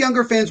lot of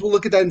younger fans will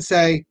look at that and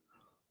say,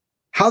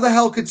 "How the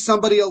hell could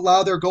somebody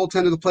allow their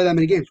goaltender to play that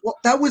many games?" Well,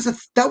 that was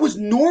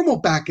normal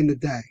back in the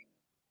day.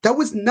 That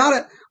was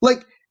not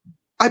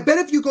I bet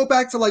if you go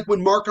back to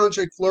when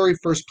Marc-Andre Fleury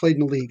first played in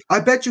the league, I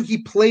bet you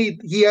he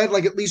had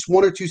at least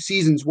 1 or 2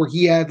 seasons where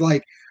he had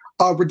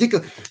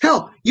ridiculous.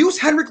 Hell, use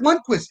Henrik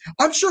Lundqvist.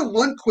 I'm sure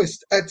Lundqvist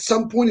at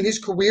some point in his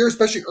career,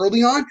 especially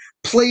early on,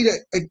 played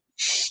a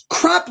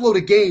crap load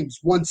of games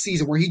one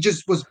season where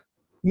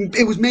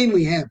it was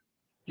mainly him.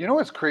 You know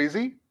what's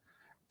crazy?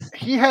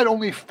 He had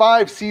only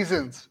 5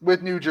 seasons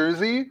with New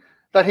Jersey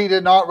that he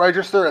did not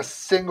register a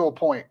single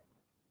point.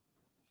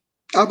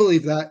 I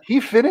believe that.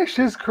 He finished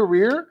his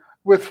career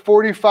with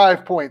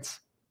 45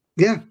 points.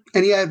 Yeah.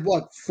 And he had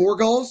 4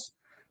 goals?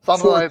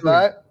 Something like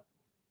that.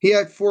 He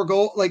had 4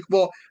 goals.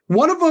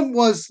 One of them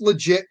was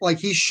legit.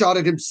 He shot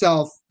it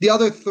himself. The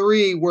other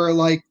 3 were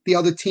the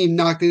other team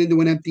knocked it into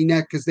an empty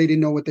net because they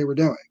didn't know what they were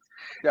doing.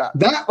 Yeah.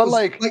 That was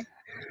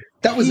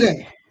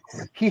it.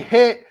 He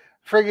hit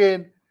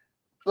friggin'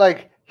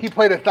 he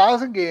played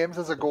 1,000 games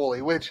as a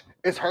goalie, which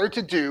is hard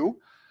to do.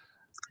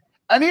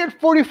 And he had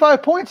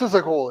 45 points as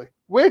a goalie,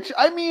 which,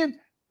 I mean,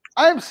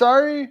 I'm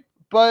sorry,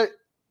 but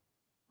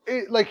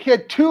he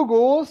had 2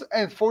 goals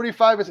and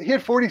 45. He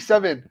had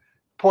 47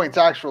 points,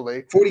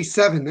 actually.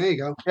 47, there you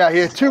go. Yeah, he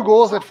had 2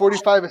 goals and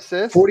 45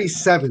 assists.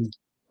 47.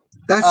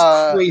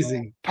 That's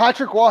crazy.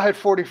 Patrick Wall had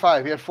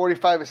 45. He had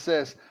 45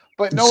 assists,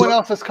 but no one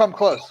else has come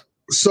close.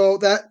 So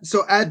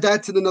add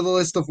that to another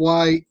list of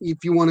why,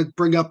 if you want to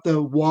bring up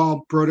the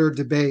Wall-Broder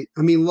debate.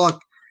 I mean,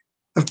 look,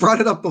 I've brought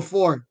it up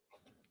before.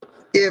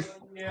 If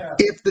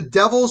the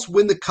Devils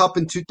win the Cup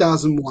in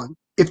 2001,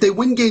 if they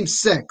win Game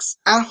 6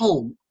 at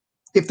home,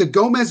 if the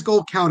Gomez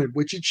goal counted,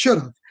 which it should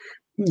have,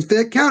 if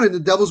that counted, the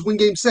Devils win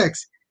Game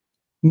 6.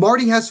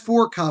 Marty has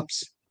 4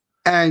 cups,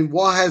 and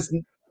Wall has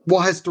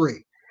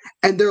 3,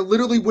 and there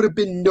literally would have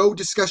been no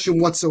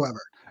discussion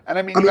whatsoever. And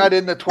I mean, you add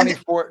in the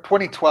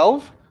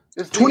 2012.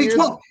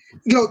 2012.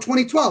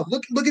 2012.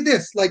 Look at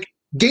this. Like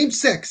Game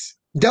 6,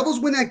 Devils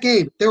win that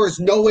game. There is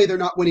no way they're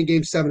not winning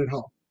Game 7 at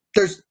home.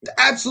 There's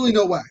absolutely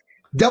no way.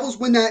 Devils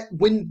win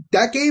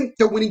that game,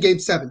 they're winning Game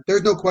 7.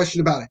 There's no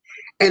question about it.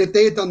 And if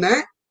they had done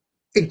that,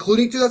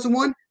 including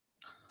 2001,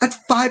 that's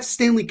 5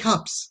 Stanley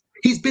Cups.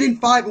 He's been in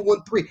 5 and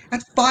won 3.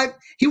 That's 5.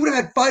 He would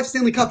have had 5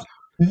 Stanley Cups.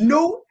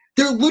 No,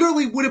 there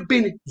literally would have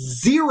been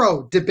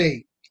 0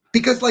 debate.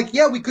 Because,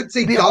 we could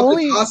say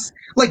Dominic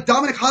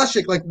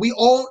Hasek, we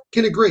all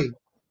can agree.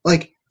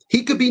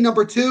 He could be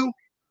number 2.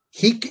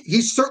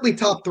 He's certainly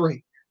top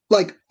 3,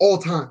 all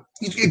time.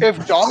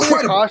 If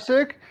Dominic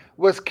Hasek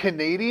was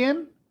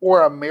Canadian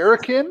or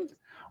American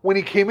when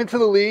he came into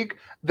the league,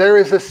 there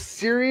is a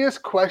serious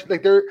question.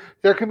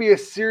 There can be a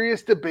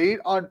serious debate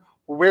on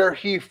where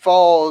he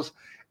falls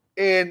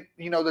in,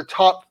 the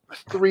top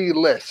 3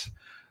 lists.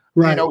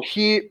 Right.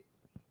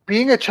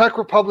 Being a Czech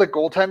Republic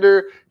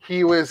goaltender,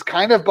 he was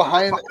kind of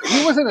behind.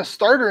 He wasn't a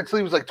starter until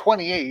he was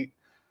 28,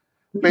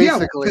 basically. Yeah,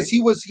 because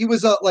he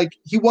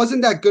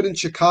wasn't that good in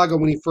Chicago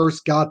when he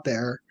first got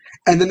there,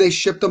 and then they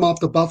shipped him off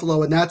to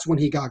Buffalo, and that's when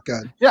he got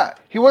good. Yeah,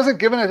 he wasn't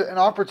given an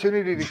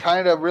opportunity to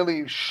kind of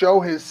really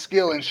show his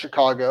skill in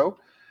Chicago,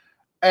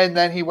 and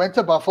then he went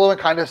to Buffalo and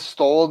kind of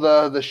stole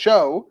the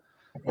show.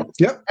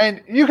 Yep.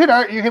 And you can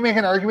make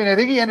an argument. I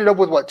think he ended up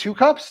with 2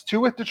 cups, 2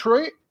 with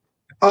Detroit.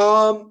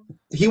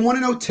 He won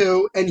in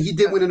 2002, and he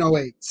did win in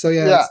 2008. So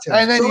yeah. That's 2.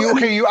 And then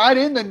you add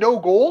in the no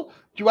goal.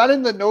 You add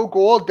in the no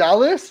goal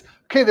Dallas.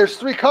 Okay, there's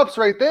 3 cups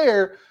right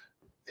there.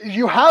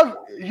 You have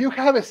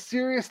a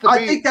serious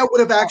debate. I think that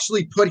would have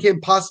actually put him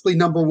possibly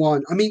number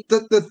 1. I mean,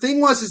 the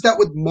thing is that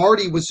with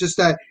Marty was just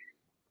that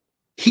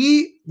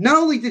he not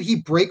only did he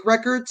break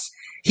records,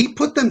 he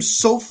put them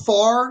so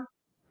far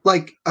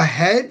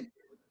ahead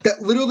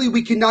that literally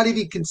we cannot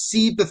even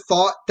conceive the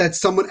thought that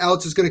someone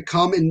else is going to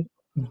come and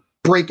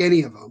break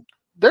any of them.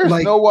 There's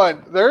no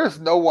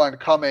one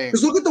coming.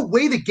 Because look at the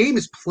way the game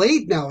is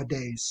played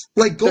nowadays.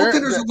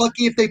 Goaltenders are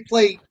lucky if they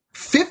play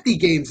 50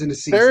 games in a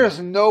season. There is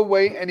no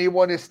way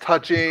anyone is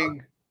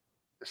touching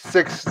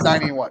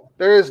 691.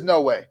 There is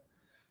no way.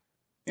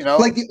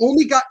 The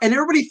only guy, and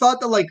everybody thought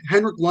that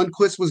Henrik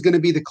Lundqvist was going to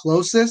be the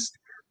closest,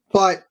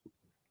 but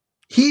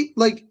he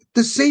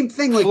the same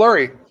thing.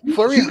 Fleury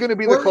is going to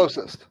be the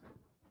closest.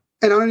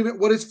 And I don't even.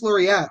 What is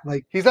Fleury at?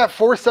 He's at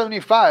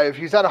 475.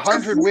 He's at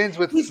 100 wins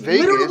with he's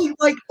Vegas. Literally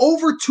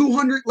over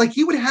 200.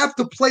 He would have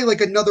to play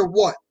another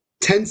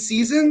 10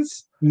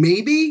 seasons,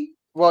 maybe.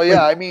 Well,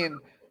 yeah. I mean,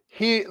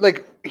 he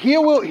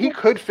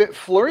could fit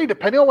Fleury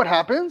depending on what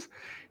happens.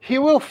 He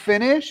will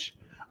finish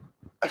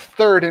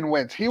 3rd in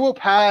wins. He will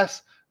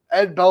pass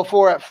Ed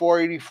Belfour at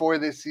 484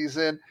 this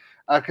season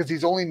because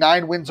he's only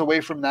 9 wins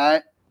away from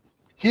that.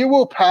 He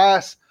will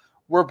pass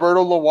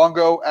Roberto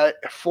Luongo at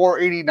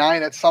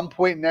 489 at some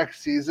point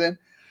next season.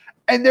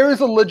 And there is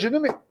a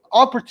legitimate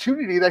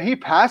opportunity that he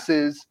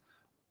passes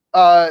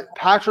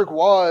Patrick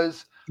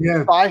Waugh's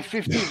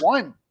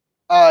 551,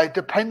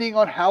 depending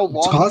on how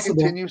long he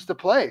continues to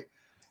play.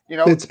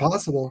 It's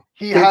possible.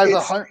 He has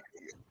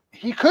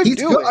he could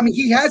do it. I mean,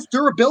 he has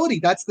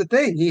durability. That's the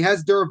thing. He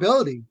has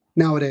durability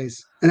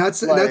nowadays. And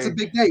that's a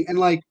big thing.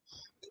 And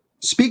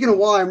speaking of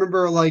Waugh, I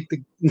remember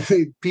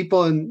the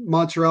people in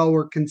Montreal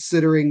were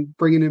considering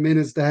bringing him in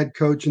as the head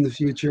coach in the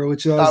future,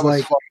 which I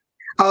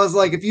was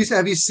like, have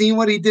you seen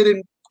what he did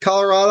in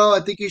Colorado? I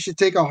think you should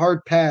take a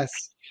hard pass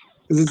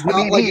because it's not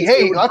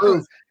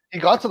he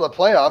got to the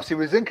playoffs. He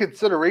was in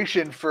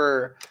consideration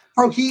for.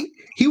 Oh, he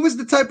was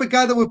the type of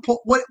guy that would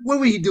pull. What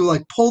would he do?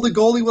 Pull the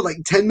goalie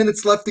with 10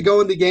 minutes left to go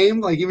in the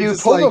game? He would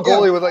just pull the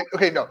goalie with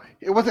no,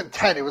 it wasn't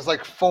 10. It was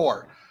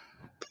 4.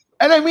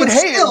 And I mean,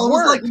 it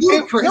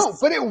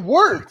worked. But it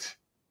worked.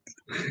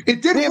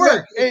 It did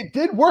work. It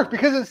did work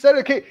because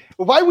instead,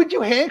 why would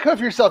you handcuff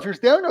yourself? You're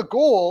down a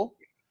goal.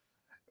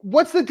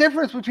 What's the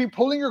difference between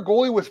pulling your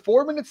goalie with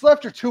 4 minutes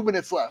left or 2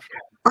 minutes left?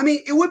 I mean,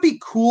 it would be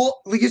cool.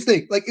 Just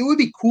think, it would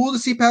be cool to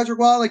see Patrick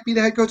Waugh be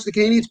the head coach of the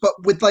Canadiens, but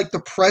with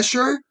the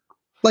pressure,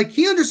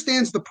 he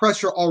understands the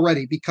pressure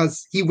already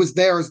because he was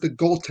there as the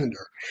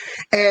goaltender.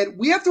 And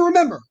we have to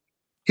remember,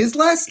 his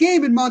last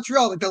game in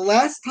Montreal, the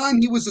last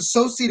time he was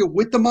associated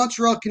with the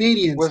Montreal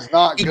Canadiens, was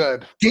not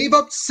good. Gave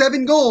up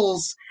 7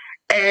 goals,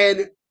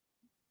 and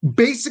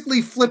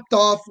basically flipped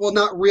off. Well,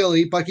 not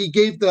really, but he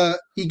gave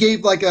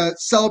like a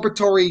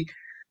celebratory,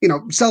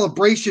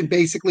 celebration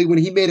basically when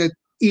he made an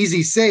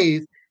easy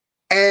save.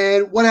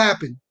 And what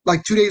happened?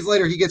 Like 2 days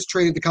later, he gets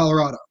traded to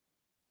Colorado.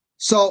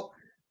 So,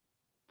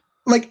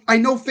 like, I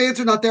know fans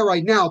are not there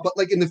right now, but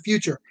like in the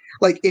future,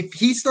 like if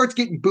he starts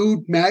getting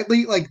booed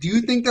madly, like, do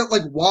you think that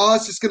like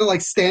Waz just gonna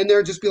like stand there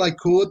and just be like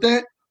cool with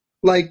it?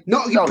 Like,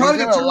 no, he's probably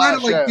gonna turn around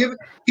and like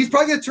he's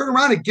probably gonna turn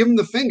around and give him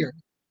the finger.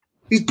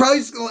 He's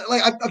probably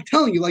like I'm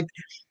telling you, like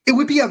it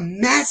would be a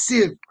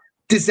massive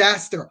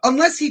disaster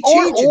unless he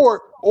changes.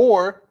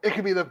 Or it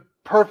could be the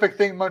perfect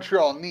thing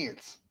Montreal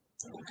needs.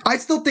 I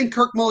still think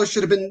Kirk Muller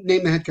should have been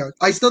named the head coach.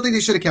 I still think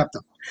they should have kept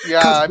him.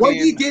 Yeah,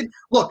 he did.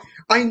 Look,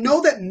 I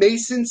know that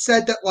Mason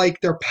said that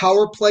like their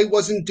power play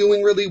wasn't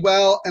doing really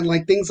well and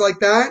like things like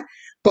that,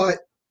 but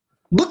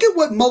look at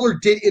what Muller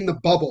did in the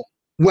bubble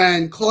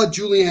when Claude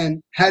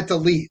Julien had to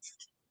leave.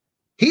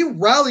 He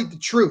rallied the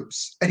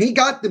troops and he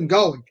got them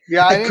going.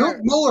 Yeah, and Kirk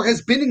Muller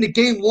has been in the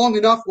game long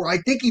enough where I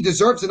think he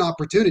deserves an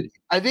opportunity.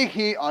 I think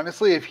he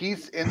honestly, if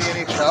he's in the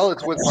NHL,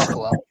 it's with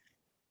Buffalo.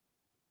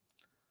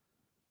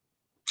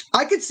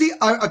 I could see.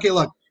 Okay,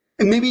 look,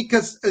 and maybe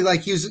because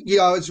like he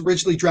was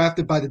originally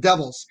drafted by the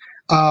Devils.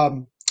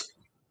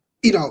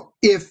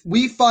 If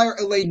we fire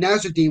Elaine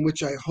Nazardine,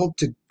 which I hope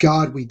to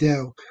God we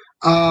do,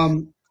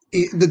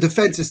 the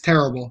defense is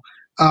terrible.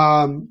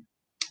 Bringing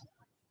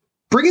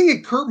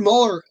in Kirk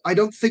Muller, I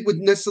don't think would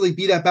necessarily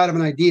be that bad of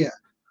an idea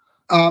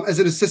as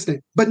an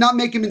assistant, but not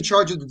make him in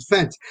charge of the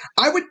defense.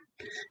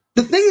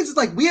 The thing is,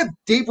 like we have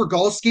Dave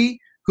Rogalski,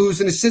 who's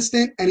an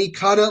assistant, and he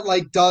kind of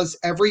like does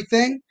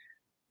everything.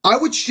 I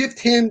would shift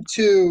him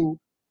to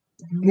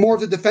more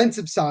of the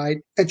defensive side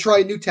and try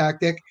a new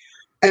tactic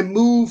and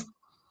move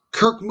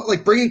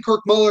bring in Kirk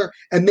Muller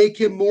and make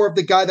him more of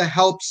the guy that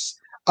helps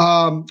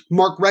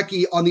Mark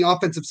Recchi on the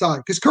offensive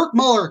side. Because Kirk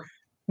Muller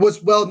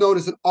was well known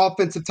as an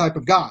offensive type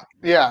of guy.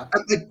 Yeah.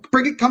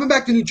 Coming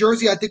back to New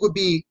Jersey, I think would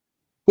be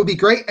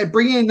great. And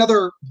bringing in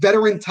another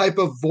veteran type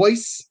of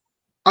voice,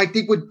 I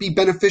think would be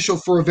beneficial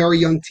for a very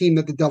young team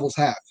that the Devils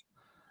have.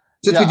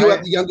 Since we do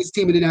have the youngest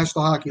team in the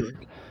National Hockey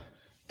League.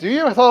 Do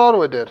you? I thought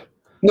Ottawa did.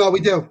 No, we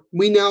do.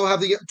 We now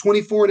have the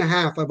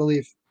 24.5, I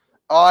believe.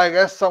 Oh, I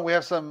guess we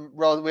have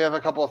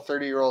a couple of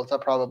 30-year-olds that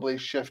probably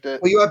shift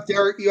it. Well, you have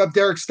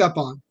Derek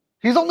Stepan.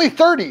 He's only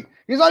 30.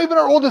 He's not even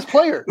our oldest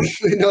player.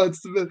 No, I'm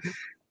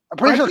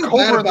pretty sure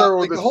Coleman's our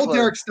oldest the whole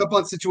player. Derek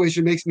Stepan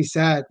situation makes me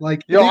sad.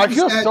 Like, I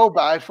feel so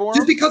bad for him.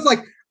 Just because,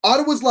 like,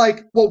 Ottawa's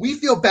like, well, we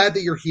feel bad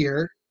that you're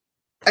here,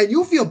 and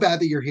you feel bad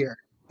that you're here.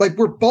 Like,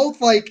 we're both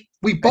like,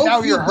 we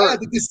both feel bad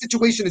that this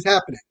situation is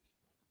happening.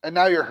 And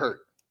now you're hurt.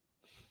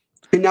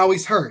 And now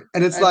he's hurt,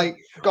 and it's like,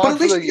 but at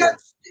least you got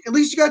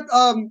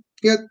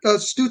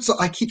Stützle.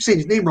 I keep saying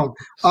his name wrong.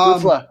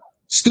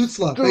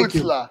 Stützle. Thank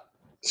you.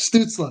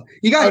 Stützle.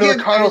 You got him.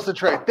 Carlson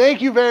trade.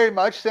 Thank you very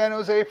much, San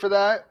Jose, for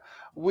that.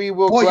 We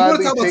will. Boy, you want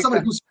to talk about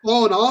somebody who's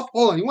fallen off?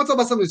 Hold on. You want to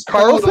talk about somebody who's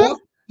fallen off?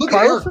 Look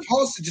at Erik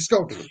Karlsson just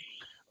go.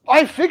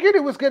 I figured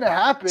it was going to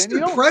happen. It's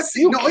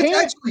depressing. It's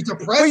actually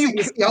depressing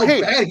to see how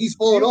bad he's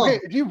fallen off.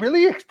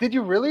 Did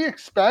you really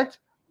expect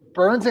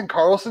Burns and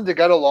Karlsson to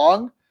get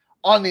along?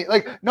 On the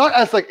not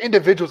as like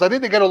individuals, I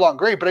think they get along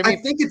great, but I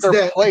think it's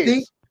that.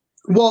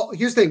 Well,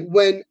 here's the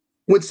thing: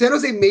 when San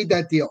Jose made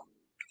that deal,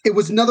 it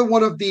was another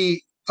one of the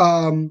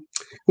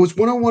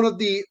one of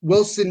the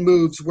Wilson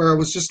moves where it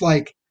was just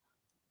like,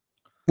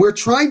 we're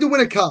trying to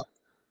win a cup.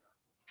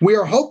 We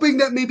are hoping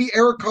that maybe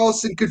Erik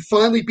Karlsson could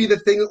finally be the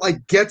thing that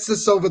like gets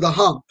us over the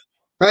hump,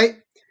 right?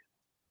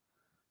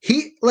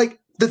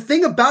 The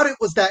thing about it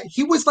was that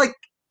he was like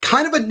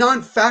kind of a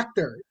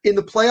non-factor in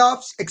the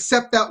playoffs,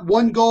 except that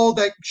one goal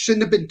that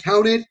shouldn't have been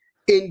counted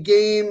in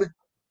Game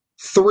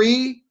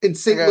 3 in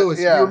St. Louis.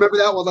 Yeah. You remember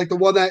that one? Like the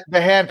one that the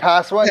hand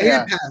pass one? The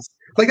hand pass.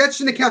 Like that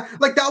shouldn't have counted.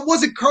 Like that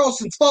wasn't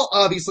Karlsson's fault,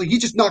 obviously. He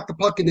just knocked the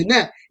puck in the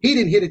net. He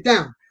didn't hit it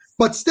down.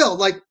 But still,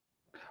 like.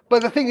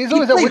 But the thing is,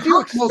 what do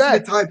you expect? Most of the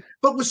time,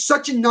 but was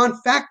such a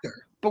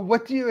non-factor. But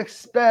what do you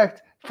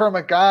expect from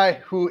a guy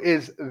who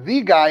is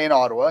the guy in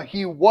Ottawa?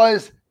 He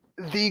was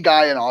the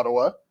guy in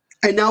Ottawa.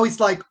 And now he's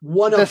like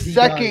one of the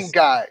second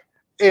guy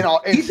in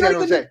San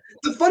Jose.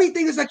 The funny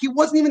thing is, like, he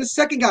wasn't even the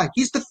second guy.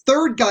 He's the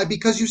third guy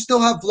because you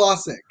still have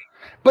Vlasic.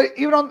 But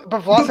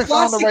Vlasic's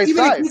on the right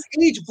even side. At his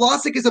age,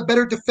 Vlasic is a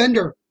better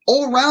defender,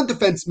 all-around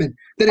defenseman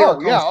than Erik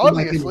Karlsson. Yeah,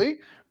 obviously.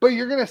 But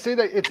you're going to say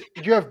that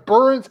you have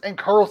Burns and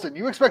Karlsson.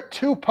 You expect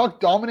two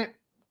puck-dominant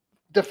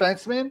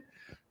defensemen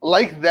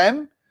like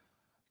them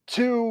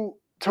to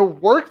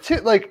work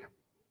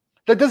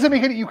that doesn't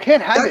make it. You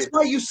can't have That's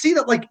why you see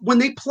that, like, when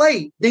they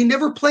play, they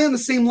never play on the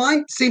same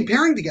line, same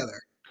pairing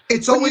together.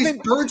 It's always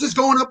Burns is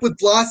going up with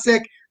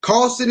Vlasic.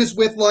 Karlsson is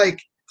with, like,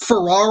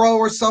 Ferraro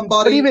or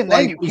somebody. But even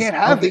then, you can't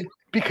have it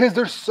because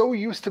they're so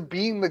used to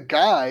being the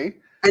guy.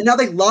 And now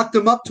they locked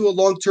him up to a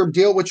long-term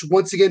deal, which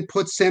once again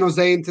puts San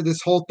Jose into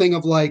this whole thing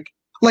of, like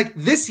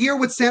this year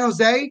with San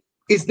Jose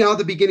is now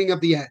the beginning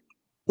of the end.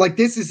 Like,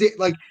 this is it.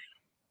 Like,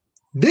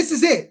 this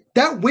is it.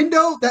 That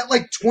window, that,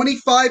 like,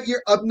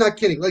 25-year – I'm not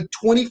kidding. Like,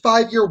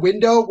 25-year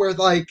window where,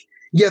 like,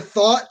 you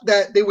thought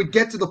that they would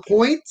get to the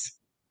point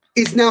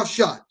is now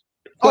shut.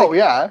 Like, oh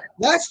yeah.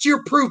 Last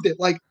year proved it.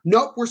 Like,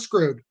 nope, we're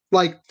screwed.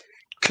 Like,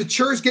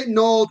 Couture's getting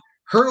old.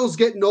 Hurdle's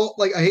getting old.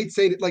 Like, I hate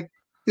saying it. Like,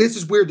 this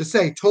is weird to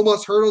say.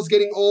 Tomas Hurdle's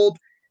getting old.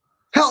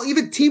 Hell,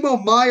 even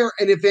Timo Meyer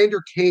and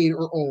Evander Kane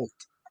are old.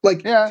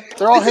 Like, yeah,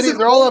 they're all hitting.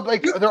 They're all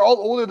they're all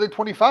older than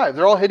 25.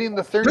 They're all hitting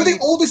the 30. They're the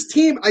oldest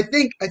team. I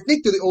think they're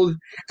the oldest,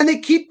 and they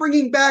keep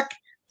bringing back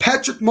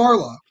Patrick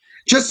Marleau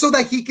just so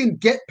that he can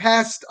get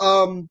past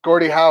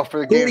Gordie Howe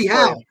for the game. Gordie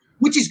Howe,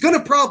 which he's going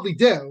to probably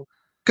do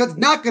because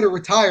not going to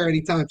retire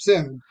anytime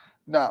soon.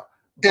 No,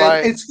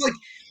 and it's like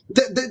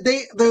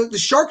the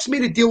Sharks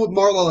made a deal with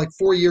Marleau like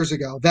 4 years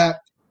ago that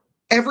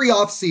every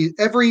offseason,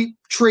 every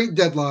trade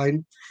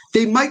deadline,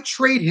 they might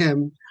trade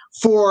him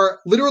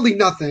for literally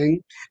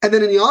nothing, and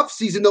then in the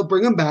offseason they'll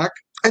bring him back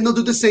and they'll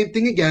do the same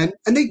thing again.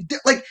 And they did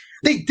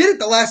it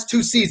the last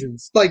 2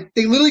 seasons. Like,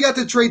 they literally got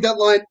to the trade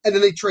deadline and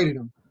then they traded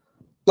him.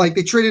 Like,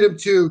 they traded him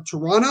to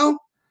Toronto,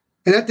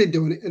 and that didn't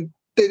do it. And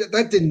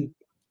that didn't,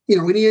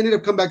 and he ended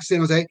up coming back to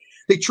San Jose.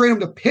 They trade him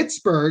to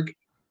Pittsburgh,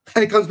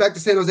 and he comes back to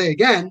San Jose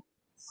again.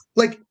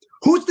 Like,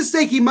 who's to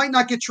say he might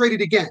not get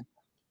traded again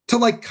to,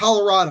 like,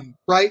 Colorado,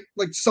 right?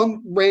 Like,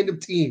 some random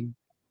team.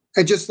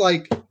 And just,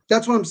 like,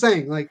 that's what I'm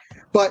saying. Like,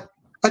 but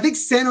I think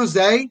San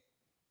Jose,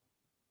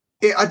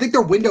 I think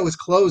their window is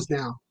closed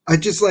now. I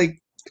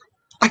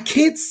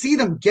can't see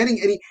them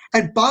getting any.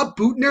 And Bob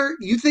Boutner,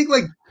 you think,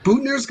 like,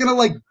 Boutner's going to,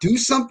 like, do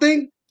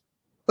something?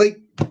 Like,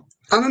 I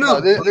don't know.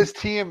 No, this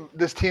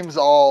team's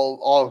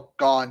all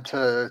gone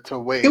to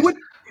waste.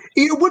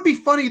 It would be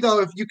funny,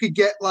 though, if you could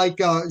get, like,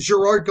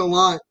 Gerard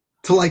Gallant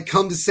to, like,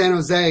 come to San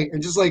Jose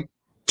and just, like,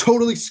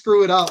 totally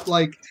screw it up.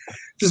 Like,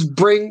 just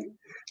bring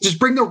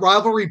the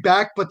rivalry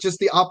back, but just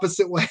the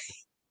opposite way.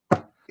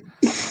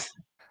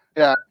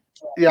 Yeah.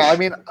 I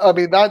mean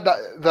that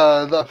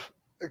the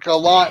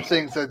Gallant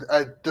thing's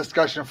a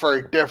discussion for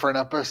a different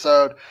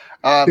episode.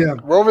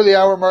 We're over the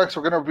hour mark,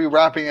 so we're going to be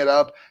wrapping it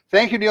up.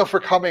 Thank you, Neil, for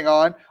coming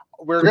on.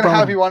 We're going to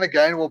have you on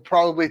again. We'll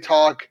probably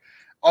talk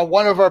on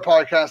one of our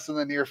podcasts in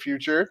the near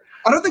future.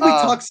 I don't think we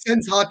talked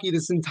Sens hockey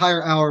this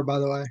entire hour, by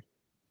the way.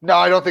 No,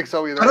 I don't think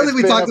so either. I don't think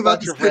we talked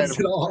about the Sens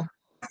at all.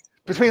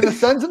 Between the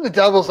Sens and the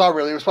Devils, not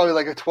really. It was probably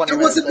like a 20 minute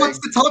There wasn't much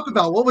to talk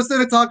about. What was there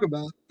to talk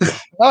about?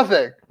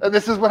 Nothing. And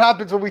this is what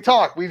happens when we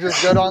talk. We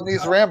just get on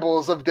these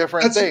rambles of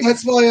different things.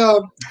 That's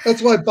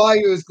why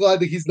Bayou is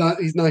glad that he's not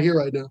here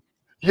right now.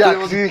 Yeah,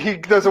 because he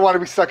doesn't want to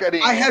be stuck at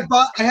I had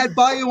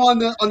Bayou on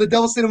the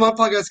Devil State of Mind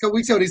podcast a couple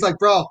weeks ago, and he's like,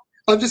 "Bro,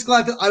 I'm just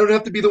glad that I don't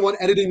have to be the one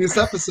editing this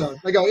episode."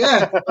 I go,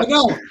 "Yeah, I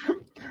know."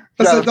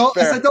 I said,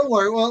 "Don't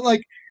worry." Well,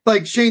 like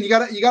Shane, you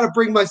gotta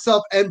bring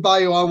myself and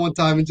Bayou on one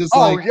time and just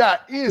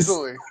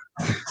easily.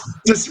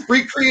 Just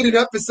recreate an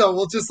episode.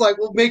 We'll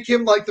make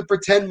him like the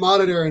pretend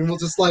monitor, and we'll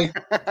just like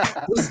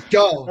let's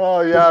go. Oh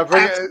yeah,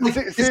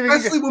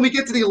 especially when we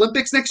get to the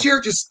Olympics next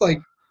year. Just like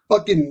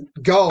fucking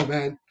go,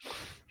 man.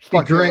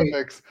 Fuck the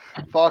Olympics.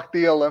 Fuck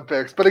the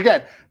Olympics. But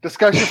again,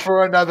 discussion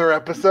for another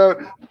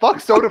episode. Fuck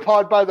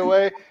SodaPod, by the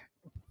way.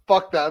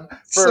 Fuck them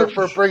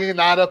for bringing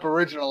that up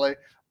originally.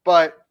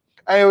 But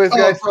anyways,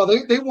 guys, bro,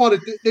 they wanted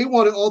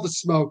all the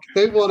smoke.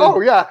 They're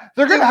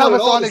gonna have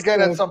us on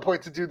again at some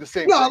point to do the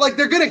same. No, thing. like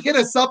they're gonna hit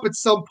us up at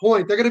some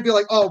point. They're gonna be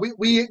like, "Oh,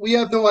 we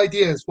have no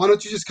ideas. Why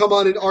don't you just come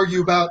on and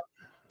argue about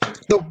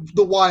the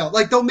Wild?"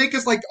 Like they'll make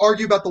us like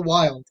argue about the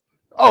Wild.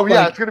 Oh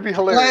yeah, it's gonna be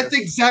hilarious. I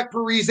think Zach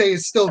Parise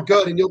is still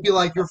good, and you'll be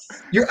like,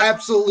 "You're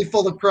absolutely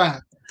full of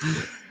crap."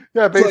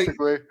 Yeah,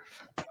 basically.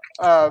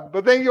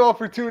 But thank you all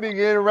for tuning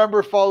in.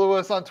 Remember, follow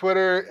us on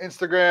Twitter,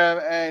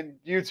 Instagram, and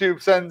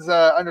YouTube, Sens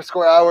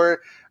 _hour.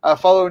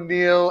 Follow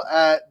Neil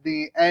at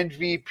the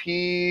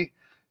NVP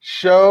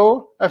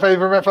show. If I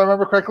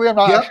remember correctly, I'm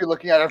not actually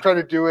looking at it. I'm trying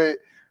to do it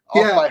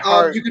off by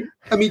heart. Do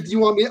you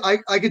want me? I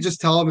could just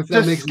tell him if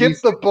that makes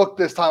skip the book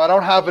this time. I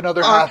don't have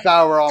another half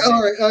hour on me.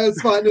 All right,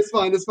 it's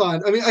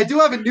fine. I mean, I do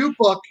have a new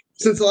book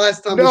since the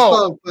last time we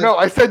spoke. No,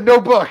 I said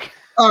no book.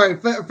 All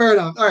right, fair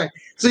enough. All right,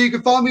 so you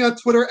can follow me on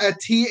Twitter at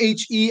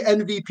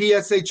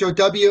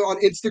THENVPSHOW, on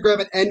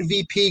Instagram at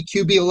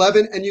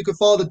NVPQB11, and you can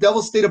follow the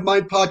Devil's State of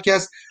Mind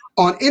podcast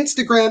on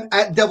Instagram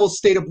at Devil's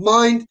State of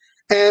Mind,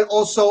 and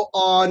also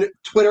on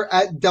Twitter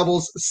at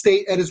Devil's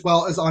State, and as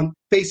well as on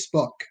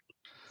Facebook.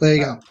 There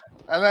you go.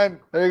 And then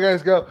there you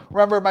guys go.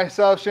 Remember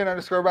myself, Shane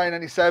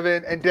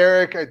 _Brian97, and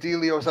Derek at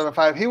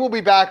DLeo75. He will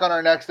be back on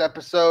our next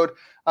episode.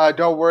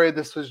 Don't worry,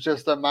 this was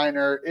just a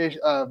minor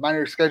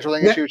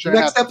scheduling issue.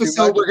 Next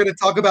episode, we're going to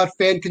talk about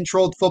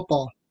fan-controlled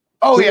football.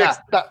 Oh, so yeah.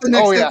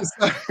 Episode.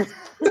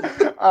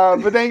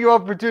 But thank you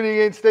all for tuning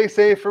in. Stay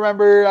safe.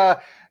 Remember,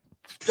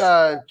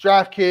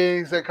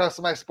 DraftKings and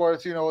Customized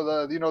Sports, you know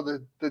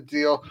the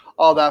deal,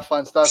 all that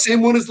fun stuff.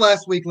 Same one as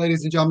last week,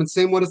 ladies and gentlemen.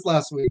 Same one as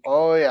last week.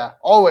 Oh, yeah.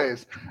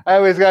 Always.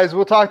 Anyways, guys,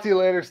 we'll talk to you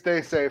later.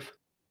 Stay safe.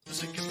 The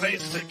sickest pain,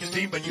 the sickest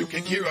team, but you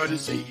can cure our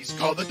disease.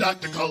 Call the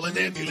doctor, call an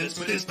ambulance,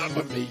 but it's not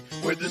for me.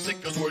 We're the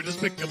sickest, we're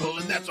despicable,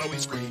 and that's why we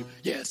scream.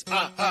 Yes,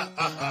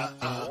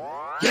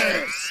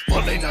 yes.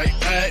 Monday night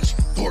match,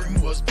 Thornton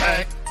was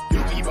back.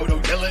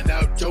 Yukimoto yelling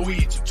out,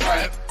 Joey to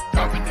trap.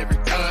 Dropping every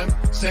time.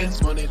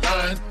 sends money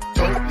line.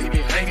 Don't leave me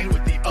hanging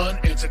with the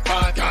unanswered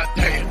fine. God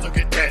damn, look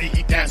at daddy,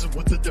 he dazzled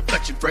with the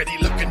deflection. Freddy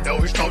looking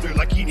over his shoulder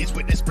like he needs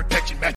witness protection.